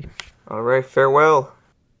little busy. All right, farewell.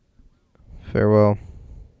 Farewell.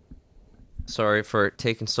 Sorry for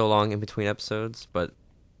taking so long in between episodes, but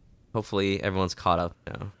hopefully everyone's caught up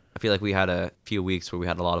now. I feel like we had a few weeks where we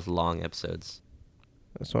had a lot of long episodes.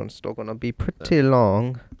 This one's still going to be pretty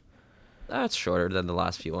long. That's shorter than the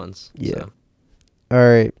last few ones. Yeah. So. All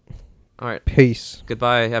right. All right. Peace.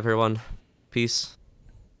 Goodbye, everyone. Peace.